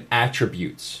certain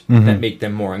attributes that make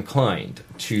them more inclined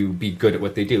to be good at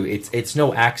what they do. It's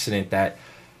no accident that,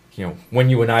 when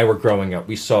you and I were growing up,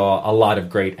 we saw a lot of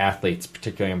great athletes,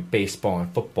 particularly in baseball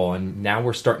and football, and now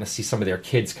we're starting to see some of their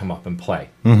kids come up and play.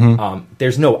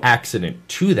 There's no accident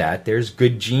to that. There's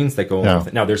good genes that go along with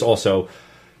it. Now, there's also,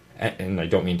 and I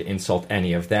don't mean to insult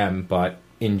any of them, but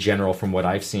in general, from what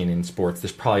I've seen in sports,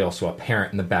 there's probably also a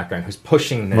parent in the background who's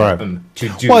pushing them to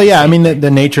do. Well, yeah, I mean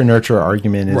the nature nurture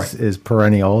argument is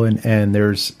perennial, and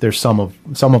there's some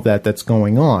of that that's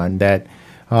going on that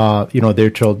their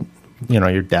children,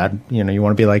 your dad, you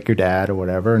want to be like your dad or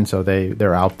whatever, and so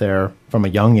they're out there from a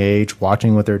young age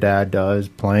watching what their dad does,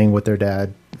 playing what their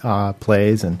dad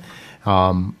plays, and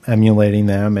emulating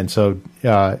them, and so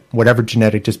whatever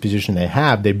genetic disposition they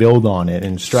have, they build on it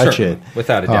and stretch it,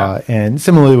 without a doubt. And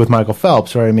similarly with Michael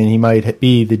Phelps, right? I mean, he might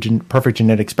be the perfect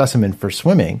genetic specimen for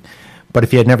swimming, but if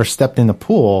he had never stepped in the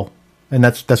pool, and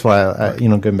that's why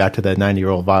going back to the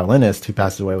 90-year-old violinist who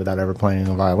passed away without ever playing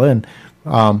a violin,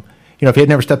 if he had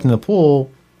never stepped in the pool,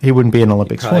 he wouldn't be an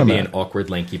Olympic swimmer. Probably be an awkward,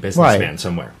 lanky businessman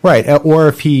somewhere, right? Or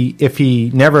if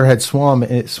he never had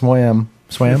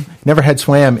never had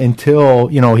swam until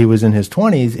he was in his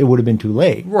 20s, it would have been too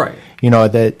late, right?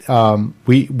 That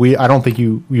we I don't think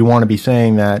you want to be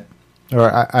saying that,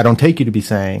 or I don't take you to be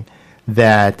saying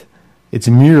that it's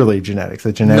merely genetics.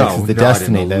 That genetics is the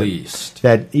destiny.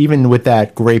 That even with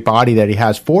that great body that he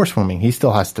has for swimming, he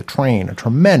still has to train a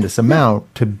tremendous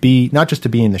amount to be, not just to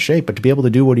be in the shape, but to be able to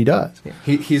do what he does.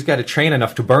 He's got to train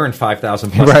enough to burn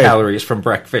 5,000 plus calories from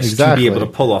breakfast to be able to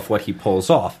pull off what he pulls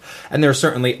off. And there are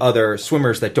certainly other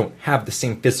swimmers that don't have the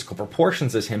same physical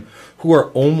proportions as him who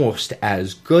are almost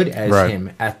as good as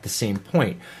him at the same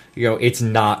point. It's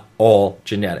not all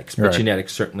genetics, but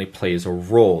genetics certainly plays a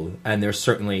role. And there's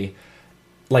certainly,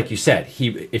 like you said,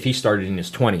 if he started in his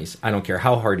 20s, I don't care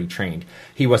how hard he trained,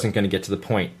 he wasn't going to get to the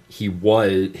point he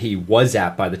was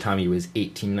at by the time he was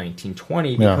 18, 19,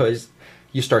 20, because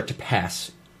you start to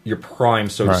pass your prime,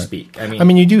 so to speak. I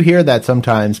mean, you do hear that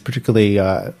sometimes, particularly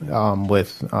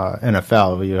with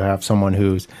NFL. You have someone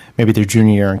who's maybe their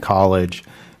junior year in college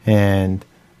and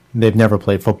they've never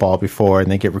played football before,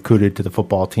 and they get recruited to the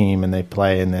football team and they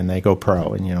play, and then they go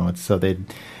pro, and it's so they.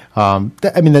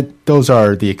 Those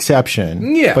are the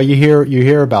exception. Yeah. But you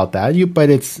hear about that. But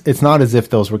it's not as if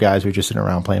those were guys who were just sitting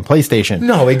around playing PlayStation.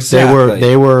 No, exactly.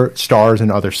 They were stars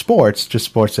in other sports, just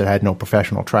sports that had no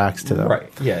professional tracks to them. Right.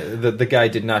 Yeah. The guy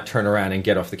did not turn around and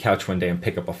get off the couch one day and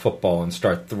pick up a football and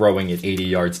start throwing it 80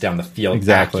 yards down the field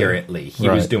accurately. He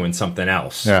was doing something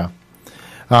else. Yeah.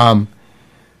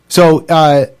 So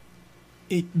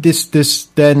this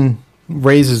then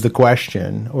raises the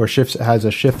question, or has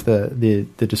a shift the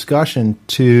discussion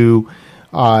to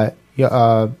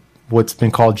what's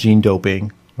been called gene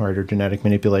doping, right, or genetic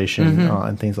manipulation,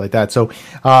 and things like that. So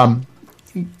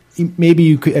maybe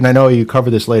you could, and I know you cover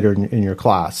this later in your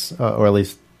class, or at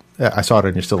least I saw it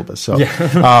in your syllabus. So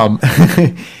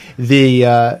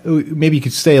maybe you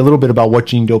could say a little bit about what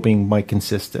gene doping might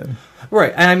consist in.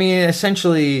 Right. I mean,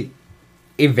 essentially,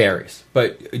 it varies,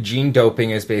 but gene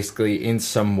doping is basically in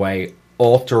some way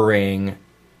altering,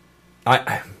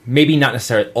 maybe not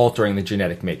necessarily altering the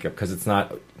genetic makeup, because it's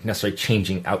not necessarily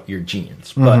changing out your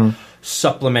genes, but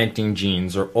supplementing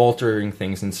genes or altering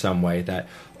things in some way that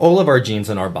all of our genes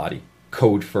in our body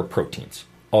code for proteins,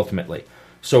 ultimately.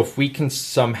 So if we can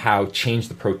somehow change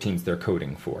the proteins they're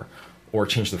coding for, or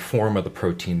change the form of the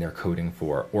protein they're coding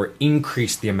for, or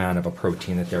increase the amount of a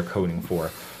protein that they're coding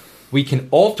for, we can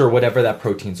alter whatever that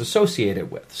protein's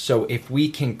associated with. So if we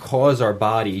can cause our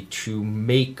body to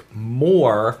make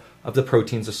more of the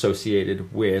proteins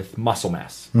associated with muscle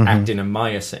mass, actin and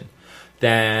myosin,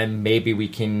 then maybe we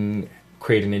can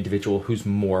create an individual who's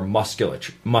more muscular.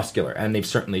 And they've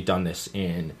certainly done this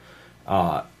in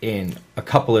a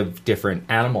couple of different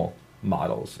animal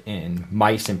models. In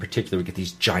mice in particular, we get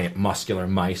these giant muscular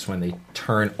mice when they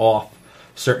turn off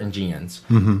certain genes.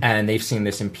 And they've seen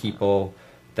this in people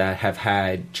that have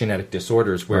had genetic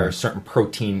disorders where a certain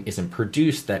protein isn't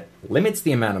produced that limits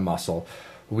the amount of muscle.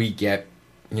 We get,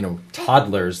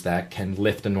 toddlers that can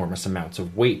lift enormous amounts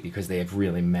of weight because they have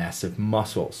really massive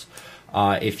muscles.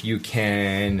 If you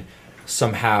can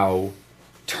somehow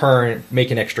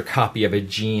make an extra copy of a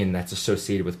gene that's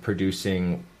associated with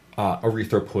producing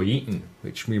erythropoietin,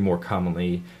 which we more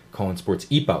commonly call in sports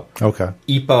EPO. Okay.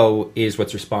 EPO is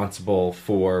what's responsible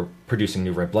for producing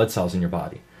new red blood cells in your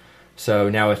body. So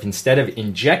now if instead of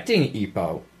injecting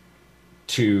EPO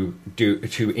to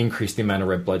increase the amount of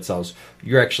red blood cells,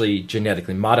 you're actually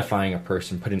genetically modifying a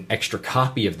person, put an extra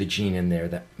copy of the gene in there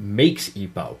that makes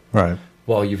EPO. Right.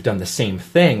 Well, you've done the same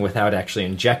thing without actually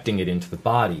injecting it into the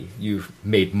body. You've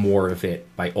made more of it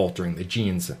by altering the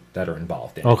genes that are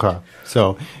involved in it. Okay.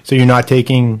 So you're not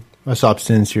taking a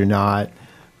substance, you're not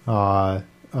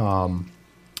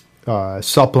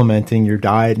supplementing your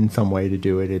diet in some way to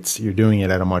do it. You're doing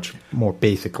it at a much more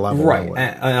basic level. Right.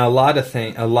 And a lot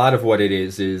of what it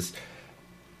is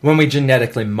when we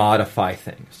genetically modify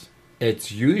things,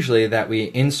 it's usually that we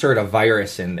insert a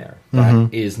virus in there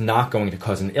that is not going to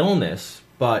cause an illness,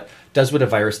 but does what a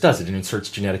virus does. It inserts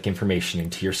genetic information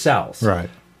into your cells. Right.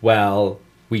 Well,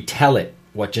 we tell it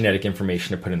what genetic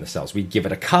information to put in the cells. We give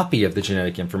it a copy of the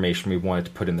genetic information we want it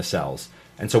to put in the cells.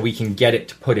 And so we can get it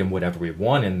to put in whatever we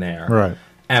want in there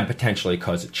and potentially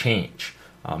cause a change.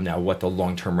 Now, what the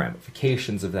long-term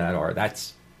ramifications of that are,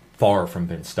 that's far from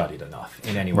been studied enough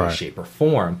in any way, shape, or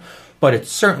form. But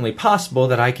it's certainly possible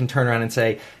that I can turn around and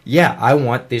say, yeah, I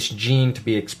want this gene to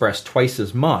be expressed twice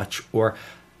as much, or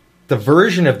the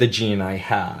version of the gene I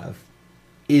have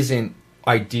isn't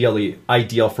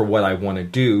ideal for what I want to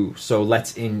do, so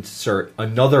let's insert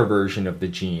another version of the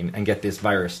gene and get this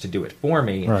virus to do it for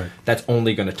me. That's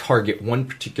only going to target one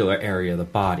particular area of the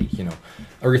body.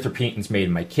 Erythropoietin's made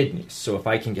in my kidneys, so if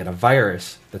I can get a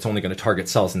virus that's only going to target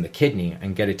cells in the kidney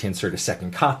and get it to insert a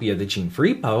second copy of the gene for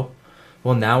EPO,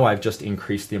 well, now I've just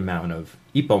increased the amount of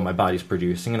EPO my body's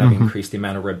producing, and I've increased the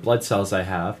amount of red blood cells I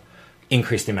have,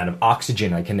 increased the amount of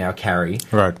oxygen I can now carry,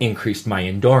 increased my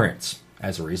endurance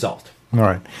as a result. All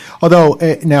right. Although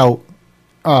now,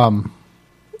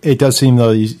 it does seem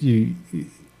though you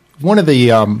one of the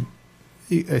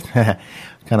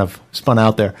kind of spun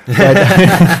out there.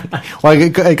 Well, I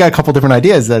got a couple different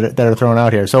ideas that are thrown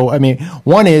out here. So I mean,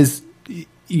 one is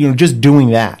just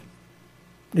doing that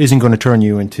isn't going to turn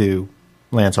you into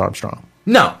Lance Armstrong.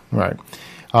 No. Right.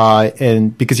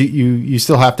 And because you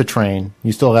still have to train,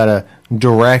 you still got to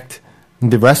direct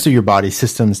the rest of your body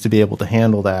systems to be able to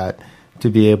handle that, to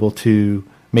be able to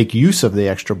make use of the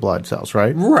extra blood cells,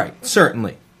 right? Right,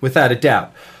 certainly, without a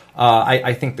doubt.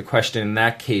 I think the question in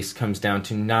that case comes down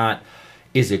to not,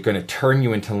 is it going to turn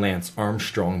you into Lance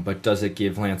Armstrong, but does it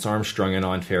give Lance Armstrong an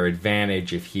unfair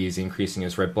advantage if he's increasing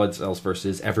his red blood cells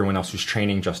versus everyone else who's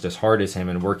training just as hard as him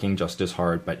and working just as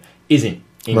hard, but isn't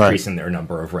increasing their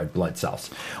number of red blood cells?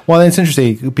 Well, it's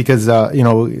interesting because,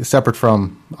 separate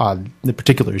from the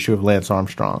particular issue of Lance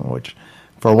Armstrong, which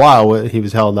for a while he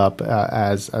was held up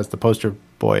as the poster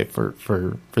boy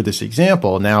for this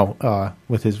example. Now,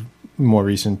 with his more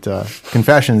recent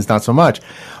confessions, not so much.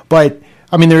 But,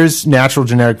 I mean, there is natural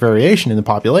genetic variation in the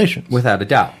population. Without a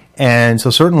doubt. And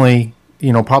so certainly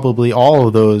probably all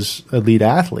of those elite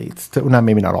athletes,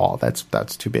 maybe not all,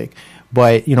 that's too big,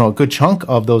 but, a good chunk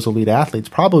of those elite athletes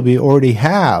probably already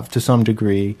have, to some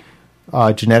degree,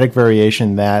 genetic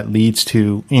variation that leads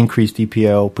to increased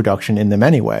EPO production in them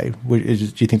anyway. Do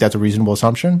you think that's a reasonable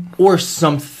assumption? Or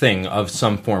something of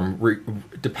some form,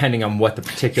 depending on what the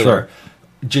particular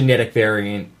genetic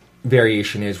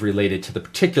variation is related to the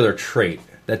particular trait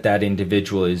that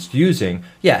individual is using.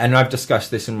 Yeah, and I've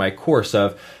discussed this in my course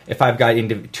of, if I've got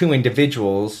two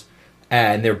individuals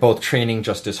and they're both training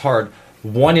just as hard,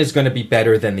 one is going to be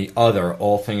better than the other,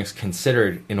 all things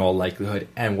considered, in all likelihood.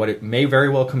 And what it may very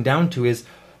well come down to is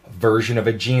a version of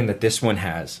a gene that this one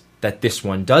has, that this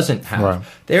one doesn't have. Right.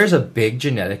 There's a big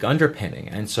genetic underpinning.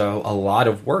 And so a lot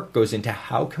of work goes into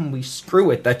how can we screw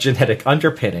with that genetic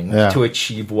underpinning to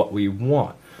achieve what we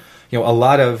want. A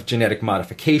lot of genetic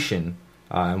modification,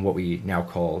 and what we now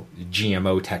call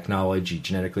GMO technology,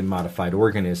 genetically modified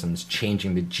organisms,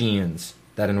 changing the genes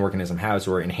that an organism has,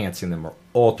 or enhancing them or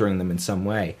altering them in some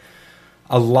way.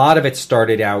 A lot of it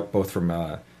started out both from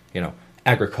a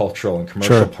agricultural and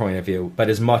commercial point of view, but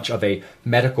as much of a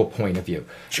medical point of view.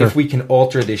 If we can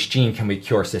alter this gene, can we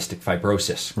cure cystic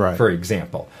fibrosis, for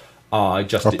example? Or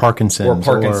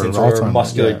Parkinson's or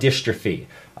muscular dystrophy.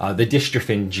 The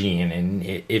dystrophin gene,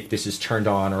 and if this is turned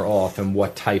on or off, and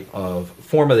what type of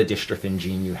form of the dystrophin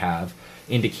gene you have,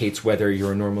 indicates whether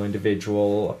you're a normal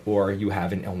individual or you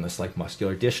have an illness like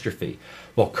muscular dystrophy.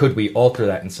 Well, could we alter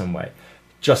that in some way?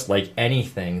 Just like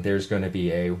anything, there's going to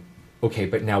be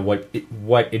but now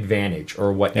what advantage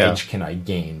or what edge can I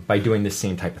gain by doing the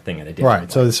same type of thing in a different way?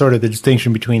 So it's sort of the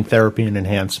distinction between therapy and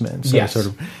enhancement. So sort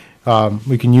of,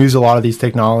 we can use a lot of these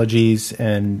technologies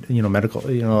and, medical,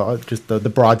 just the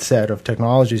broad set of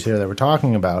technologies here that we're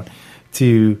talking about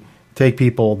to take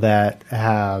people that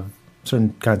have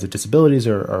certain kinds of disabilities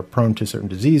or are prone to certain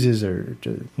diseases or,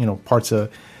 parts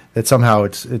of that somehow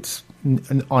it's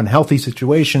an unhealthy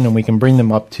situation, and we can bring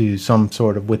them up to some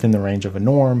sort of within the range of a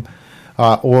norm,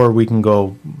 or we can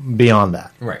go beyond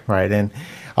that. Right. And,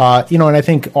 and I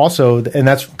think also, and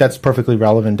that's perfectly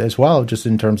relevant as well, just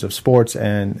in terms of sports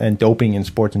and doping in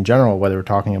sports in general, whether we're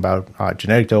talking about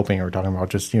genetic doping or we're talking about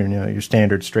just, your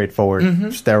standard straightforward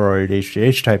steroid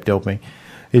HGH type doping,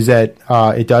 is that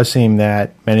it does seem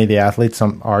that many of the athletes,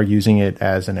 some are using it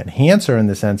as an enhancer in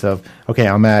the sense of, okay,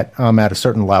 I'm at a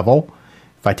certain level.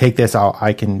 If I take this,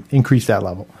 I can increase that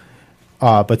level.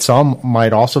 But some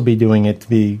might also be doing it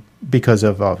because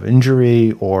of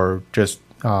injury or just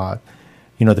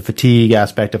the fatigue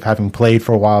aspect of having played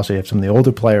for a while. So you have some of the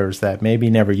older players that maybe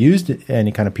never used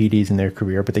any kind of PDs in their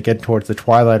career, but they get towards the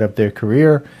twilight of their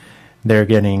career, they're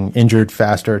getting injured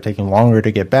faster, taking longer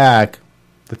to get back.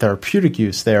 The therapeutic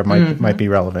use there might be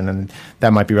relevant, and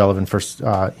that might be relevant for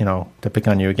to pick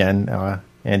on you again,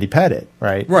 Andy Pettitte,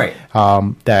 right? Right.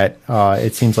 That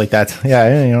it seems like that's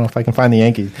if I can find the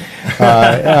Yankees,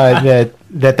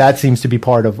 that seems to be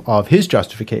part of his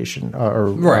justification,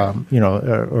 or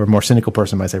more cynical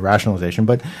person might say rationalization,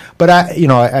 but I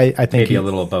think maybe a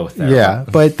little of both there. Yeah,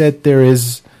 but that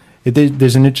there's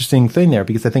an interesting thing there,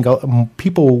 because I think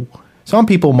some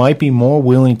people might be more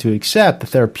willing to accept the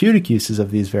therapeutic uses of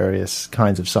these various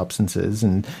kinds of substances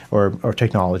or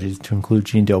technologies, to include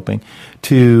gene doping,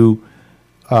 to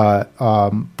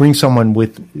bring someone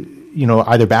with,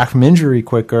 either back from injury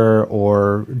quicker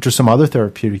or just some other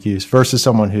therapeutic use, versus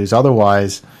someone who's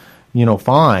otherwise,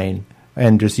 fine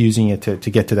and just using it to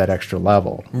get to that extra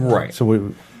level. Right.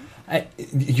 So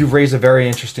you raise a very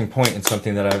interesting point, and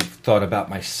something that I've thought about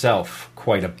myself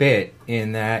quite a bit,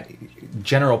 in that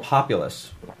general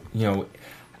populace,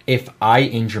 if I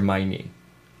injure my knee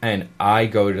and I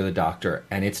go to the doctor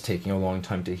and it's taking a long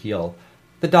time to heal,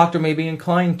 the doctor may be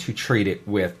inclined to treat it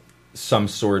with some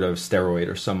sort of steroid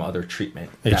or some other treatment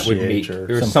that would make,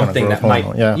 or something that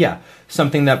might,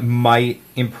 something that might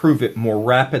improve it more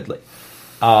rapidly.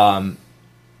 Why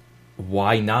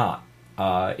not?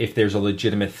 If there's a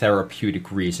legitimate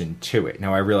therapeutic reason to it.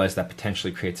 Now, I realize that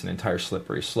potentially creates an entire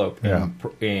slippery slope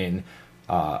in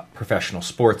professional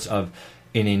sports of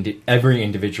every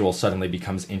individual suddenly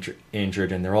becomes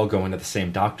injured, and they're all going to the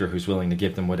same doctor who's willing to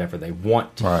give them whatever they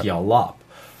want to heal up,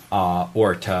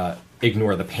 or to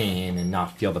ignore the pain and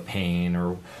not feel the pain,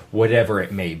 or whatever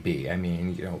it may be. I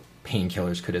mean,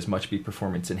 painkillers could as much be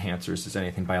performance enhancers as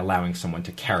anything, by allowing someone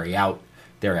to carry out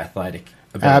their athletic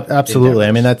absolutely.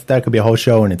 I mean, that could be a whole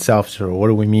show in itself. So what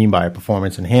do we mean by a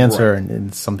performance enhancer? Right. And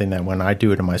it's something that when I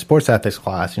do it in my sports ethics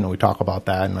class, we talk about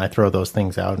that, and I throw those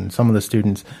things out. And some of the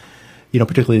students,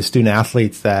 particularly the student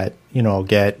athletes that,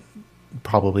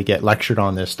 probably get lectured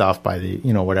on this stuff by the,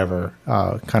 whatever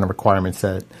kind of requirements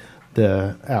that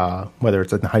whether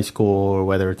it's at the high school or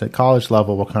whether it's at college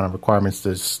level, what kind of requirements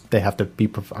does they have to be?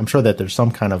 I'm sure that there's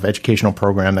some kind of educational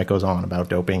program that goes on about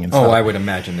doping and stuff. I would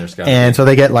imagine there's got to And be. so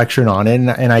they get lectured on it,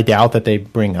 and I doubt that they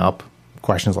bring up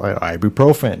questions like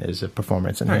ibuprofen is a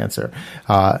performance enhancer.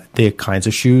 Right. The kinds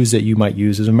of shoes that you might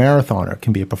use as a marathoner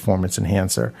can be a performance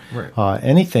enhancer. Right.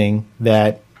 Anything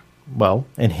that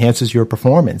enhances your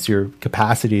performance, your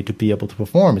capacity to be able to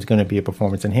perform is going to be a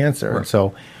performance enhancer. Right.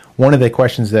 So one of the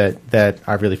questions that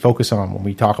I really focus on when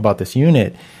we talk about this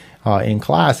unit in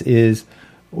class is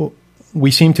we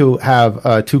seem to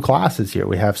have two classes here.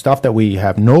 We have stuff that we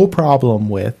have no problem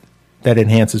with that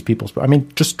enhances people's,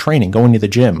 just training, going to the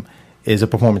gym is a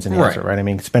performance enhancer, right? I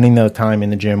mean, spending the time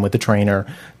in the gym with the trainer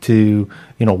to,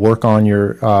 work on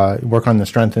the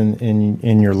strength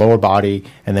in your lower body,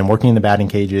 and then working in the batting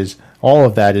cages. All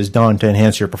of that is done to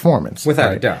enhance your performance.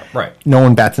 Without a doubt, right. No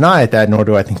one bats an eye at that, nor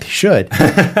do I think they should.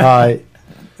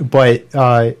 But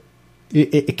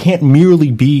it can't merely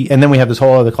be, and then we have this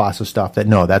whole other class of stuff that,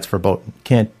 no, that's verboten.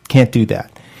 Can't do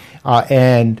that.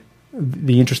 And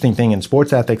the interesting thing in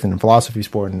sports ethics and in philosophy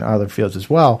sport and other fields as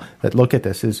well that look at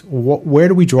this is where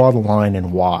do we draw the line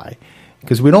and why?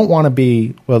 Because we don't want to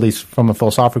be, well, at least from a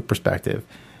philosophical perspective,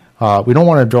 we don't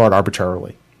want to draw it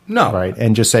arbitrarily. No. Right.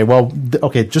 And just say, well,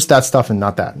 okay, just that stuff and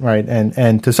not that. Right.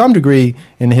 And to some degree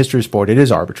in the history of sport, it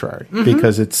is arbitrary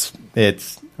because it's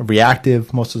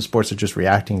reactive. Most of the sports are just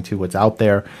reacting to what's out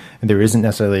there. And there isn't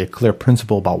necessarily a clear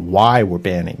principle about why we're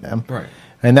banning them. Right.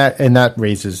 And that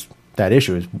raises that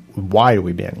issue is why are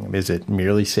we banning them? Is it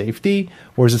merely safety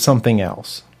or is it something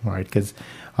else? Right. Because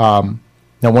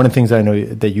now, one of the things I know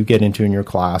that you get into in your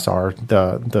class are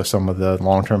some of the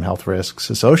long-term health risks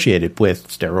associated with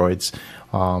steroids.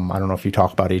 I don't know if you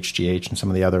talk about HGH and some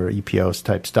of the other EPOs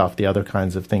type stuff, the other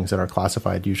kinds of things that are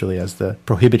classified usually as the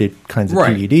prohibited kinds of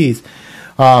PEDs.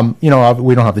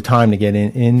 We don't have the time to get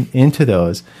into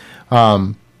those.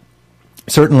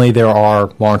 Certainly, there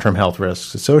are long-term health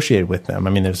risks associated with them. I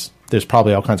mean, there's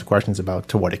probably all kinds of questions about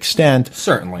to what extent.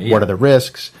 Certainly, what are the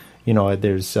risks?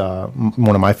 There's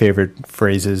one of my favorite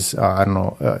phrases. I don't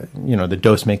know. The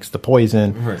dose makes the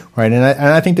poison, right? And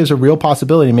I think there's a real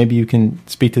possibility. Maybe you can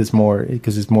speak to this more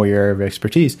because it's more your area of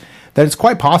expertise. That it's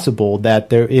quite possible that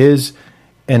there is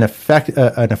an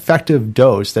effective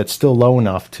dose that's still low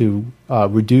enough to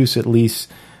reduce at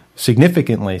least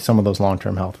significantly some of those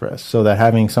long-term health risks. So that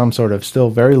having some sort of still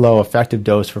very low effective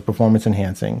dose for performance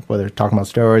enhancing, whether it's talking about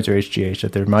steroids or HGH,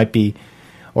 that there might be,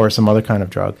 or some other kind of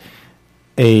drug,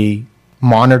 a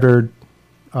monitored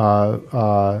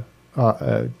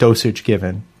dosage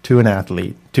given to an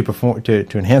athlete to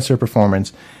enhance their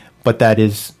performance, but that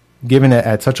is given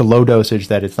at such a low dosage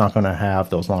that it's not going to have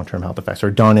those long-term health effects,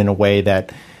 or done in a way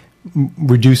that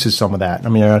reduces some of that. I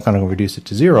mean, you're not going to reduce it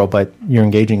to zero, but you're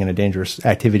engaging in a dangerous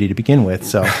activity to begin with.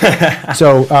 So,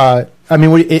 I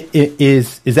mean,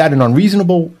 is that an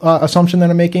unreasonable assumption that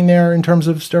I'm making there in terms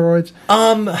of steroids?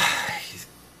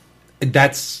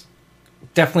 That's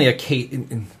definitely a case,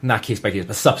 not case by case,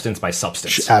 but substance by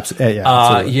substance. Absolutely.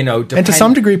 And to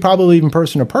some degree, probably even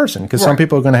person to person, because some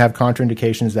people are going to have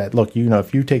contraindications that, look,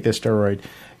 if you take this steroid,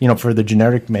 for the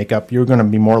genetic makeup, you're going to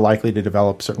be more likely to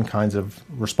develop certain kinds of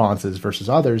responses versus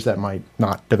others that might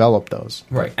not develop those.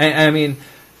 Right. And I mean,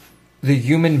 the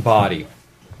human body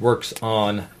works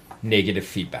on negative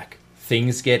feedback.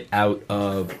 Things get out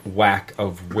of whack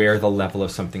of where the level of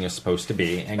something is supposed to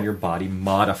be, and your body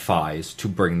modifies to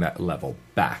bring that level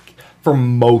back for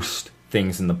most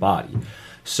things in the body.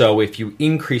 So if you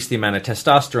increase the amount of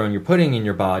testosterone you're putting in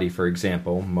your body, for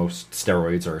example, most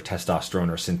steroids are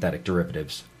testosterone or synthetic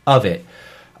derivatives of it,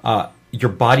 your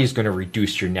body is going to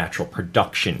reduce your natural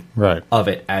production of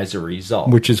it as a result.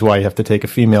 Which is why you have to take a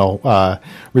female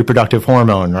reproductive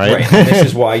hormone, right? Right. And this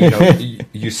is why,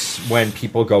 when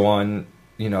people go on,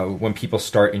 when people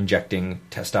start injecting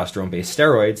testosterone-based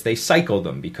steroids, they cycle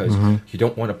them because you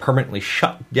don't want to permanently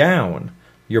shut down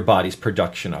your body's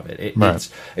production of it.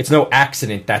 It's no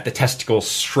accident that the testicles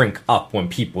shrink up when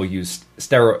people use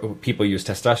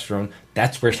testosterone.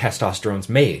 That's where testosterone's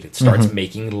made. It starts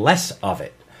making less of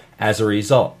it as a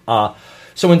result.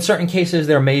 So in certain cases,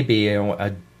 there may be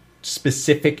a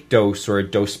specific dose or a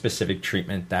dose-specific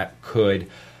treatment that could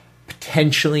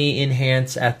potentially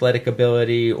enhance athletic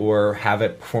ability or have a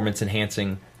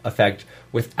performance-enhancing effect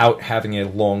without having a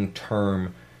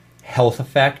long-term health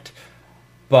effect.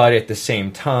 But at the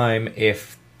same time,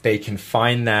 if they can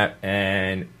find that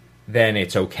and then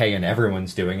it's okay and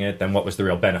everyone's doing it, then what was the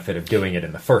real benefit of doing it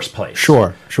in the first place?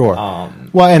 Sure.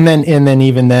 Well, and then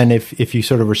even then, if you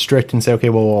sort of restrict and say, okay,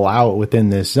 well, we'll allow it within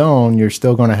this zone, you're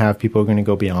still going to have people who are going to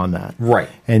go beyond that. Right.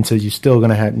 And so you're still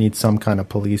going to need some kind of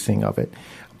policing of it.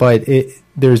 but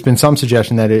there's been some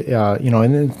suggestion that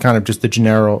and then kind of just the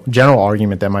general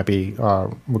argument that might be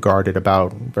regarded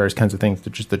about various kinds of things,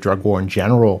 just the drug war in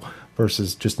general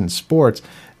versus just in sports,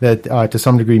 that to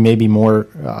some degree maybe more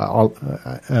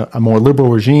a more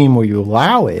liberal regime where you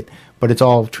allow it, but it's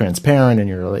all transparent and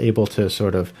you're able to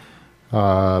sort of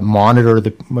monitor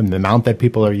the amount that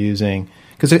people are using.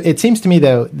 Because it seems to me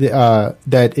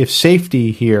that if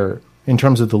safety here, in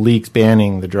terms of the leagues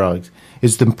banning the drugs,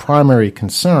 is the primary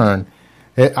concern,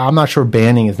 I'm not sure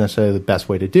banning is necessarily the best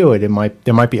way to do it.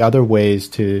 There might be other ways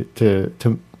to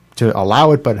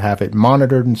allow it, but have it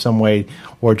monitored in some way,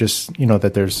 or just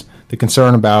that there's the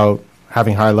concern about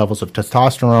having high levels of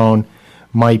testosterone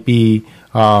might be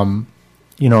a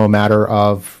matter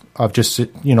of just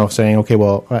saying, okay,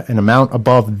 well, an amount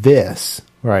above this,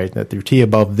 right, that your T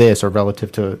above this or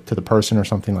relative to the person or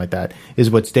something like that is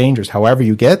what's dangerous. However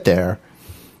you get there,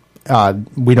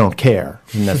 we don't care.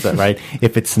 And that's it, right?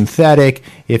 If it's synthetic,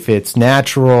 if it's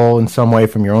natural in some way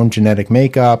from your own genetic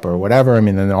makeup or whatever, I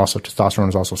mean, then also testosterone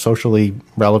is also socially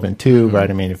relevant too, right?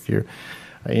 I mean, if you're,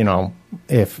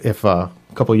 if a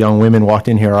couple of young women walked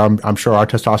in here, I'm sure our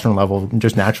testosterone level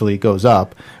just naturally goes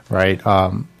up, right?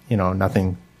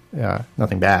 Nothing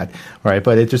bad, right?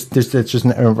 But it's just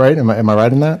right. Am I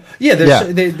right in that? Yeah,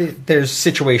 there's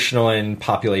situational and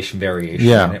population variation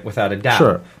in it, without a doubt.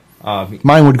 Sure.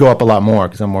 Mine would go up a lot more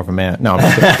because I'm more of a man. No,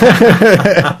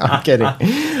 I'm kidding.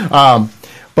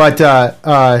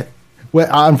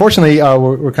 Unfortunately,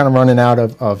 we're kind of running out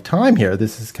of time here.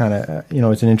 This is kind of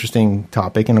it's an interesting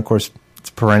topic, and of course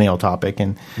it's a perennial topic,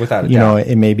 and without a doubt,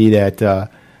 it may be that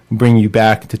bring you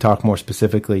back to talk more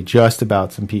specifically just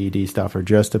about some PED stuff or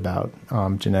just about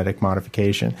genetic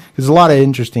modification. There's a lot of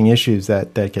interesting issues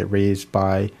that get raised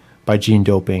by gene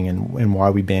doping and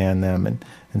why we ban them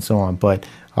and so on. But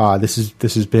this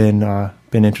has been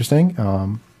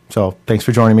interesting. So thanks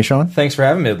for joining me, Sean. Thanks for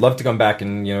having me. I'd love to come back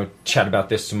and chat about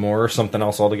this some more or something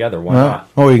else altogether. Why not?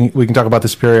 Oh, we can talk about the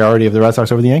superiority of the Red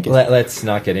Sox over the Yankees. Let's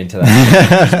not get into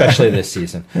that, especially this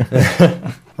season.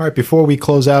 All right, before we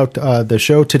close out the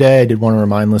show today, I did want to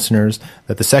remind listeners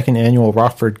that the second annual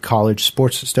Rockford College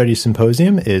Sports Studies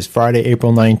Symposium is Friday,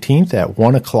 April 19th at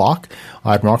 1 o'clock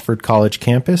at Rockford College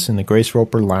campus in the Grace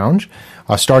Roper Lounge.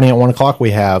 Starting at 1 o'clock,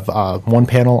 we have one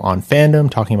panel on fandom,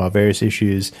 talking about various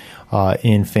issues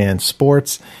in fan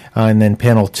sports. And then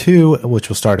panel 2, which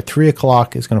will start at 3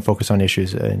 o'clock, is going to focus on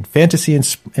issues in fantasy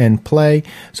and play.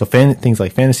 So things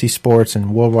like fantasy sports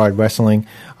and worldwide wrestling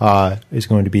is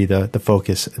going to be the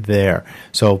focus there.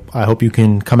 So I hope you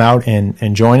can come out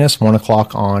and join us 1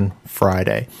 o'clock on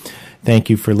Friday. Thank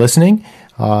you for listening.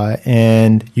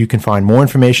 And you can find more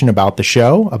information about the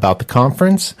show, about the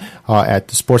conference, at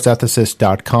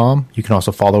sportsethicist.com. You can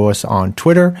also follow us on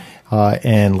Twitter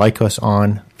and like us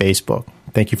on Facebook.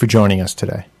 Thank you for joining us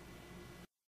today.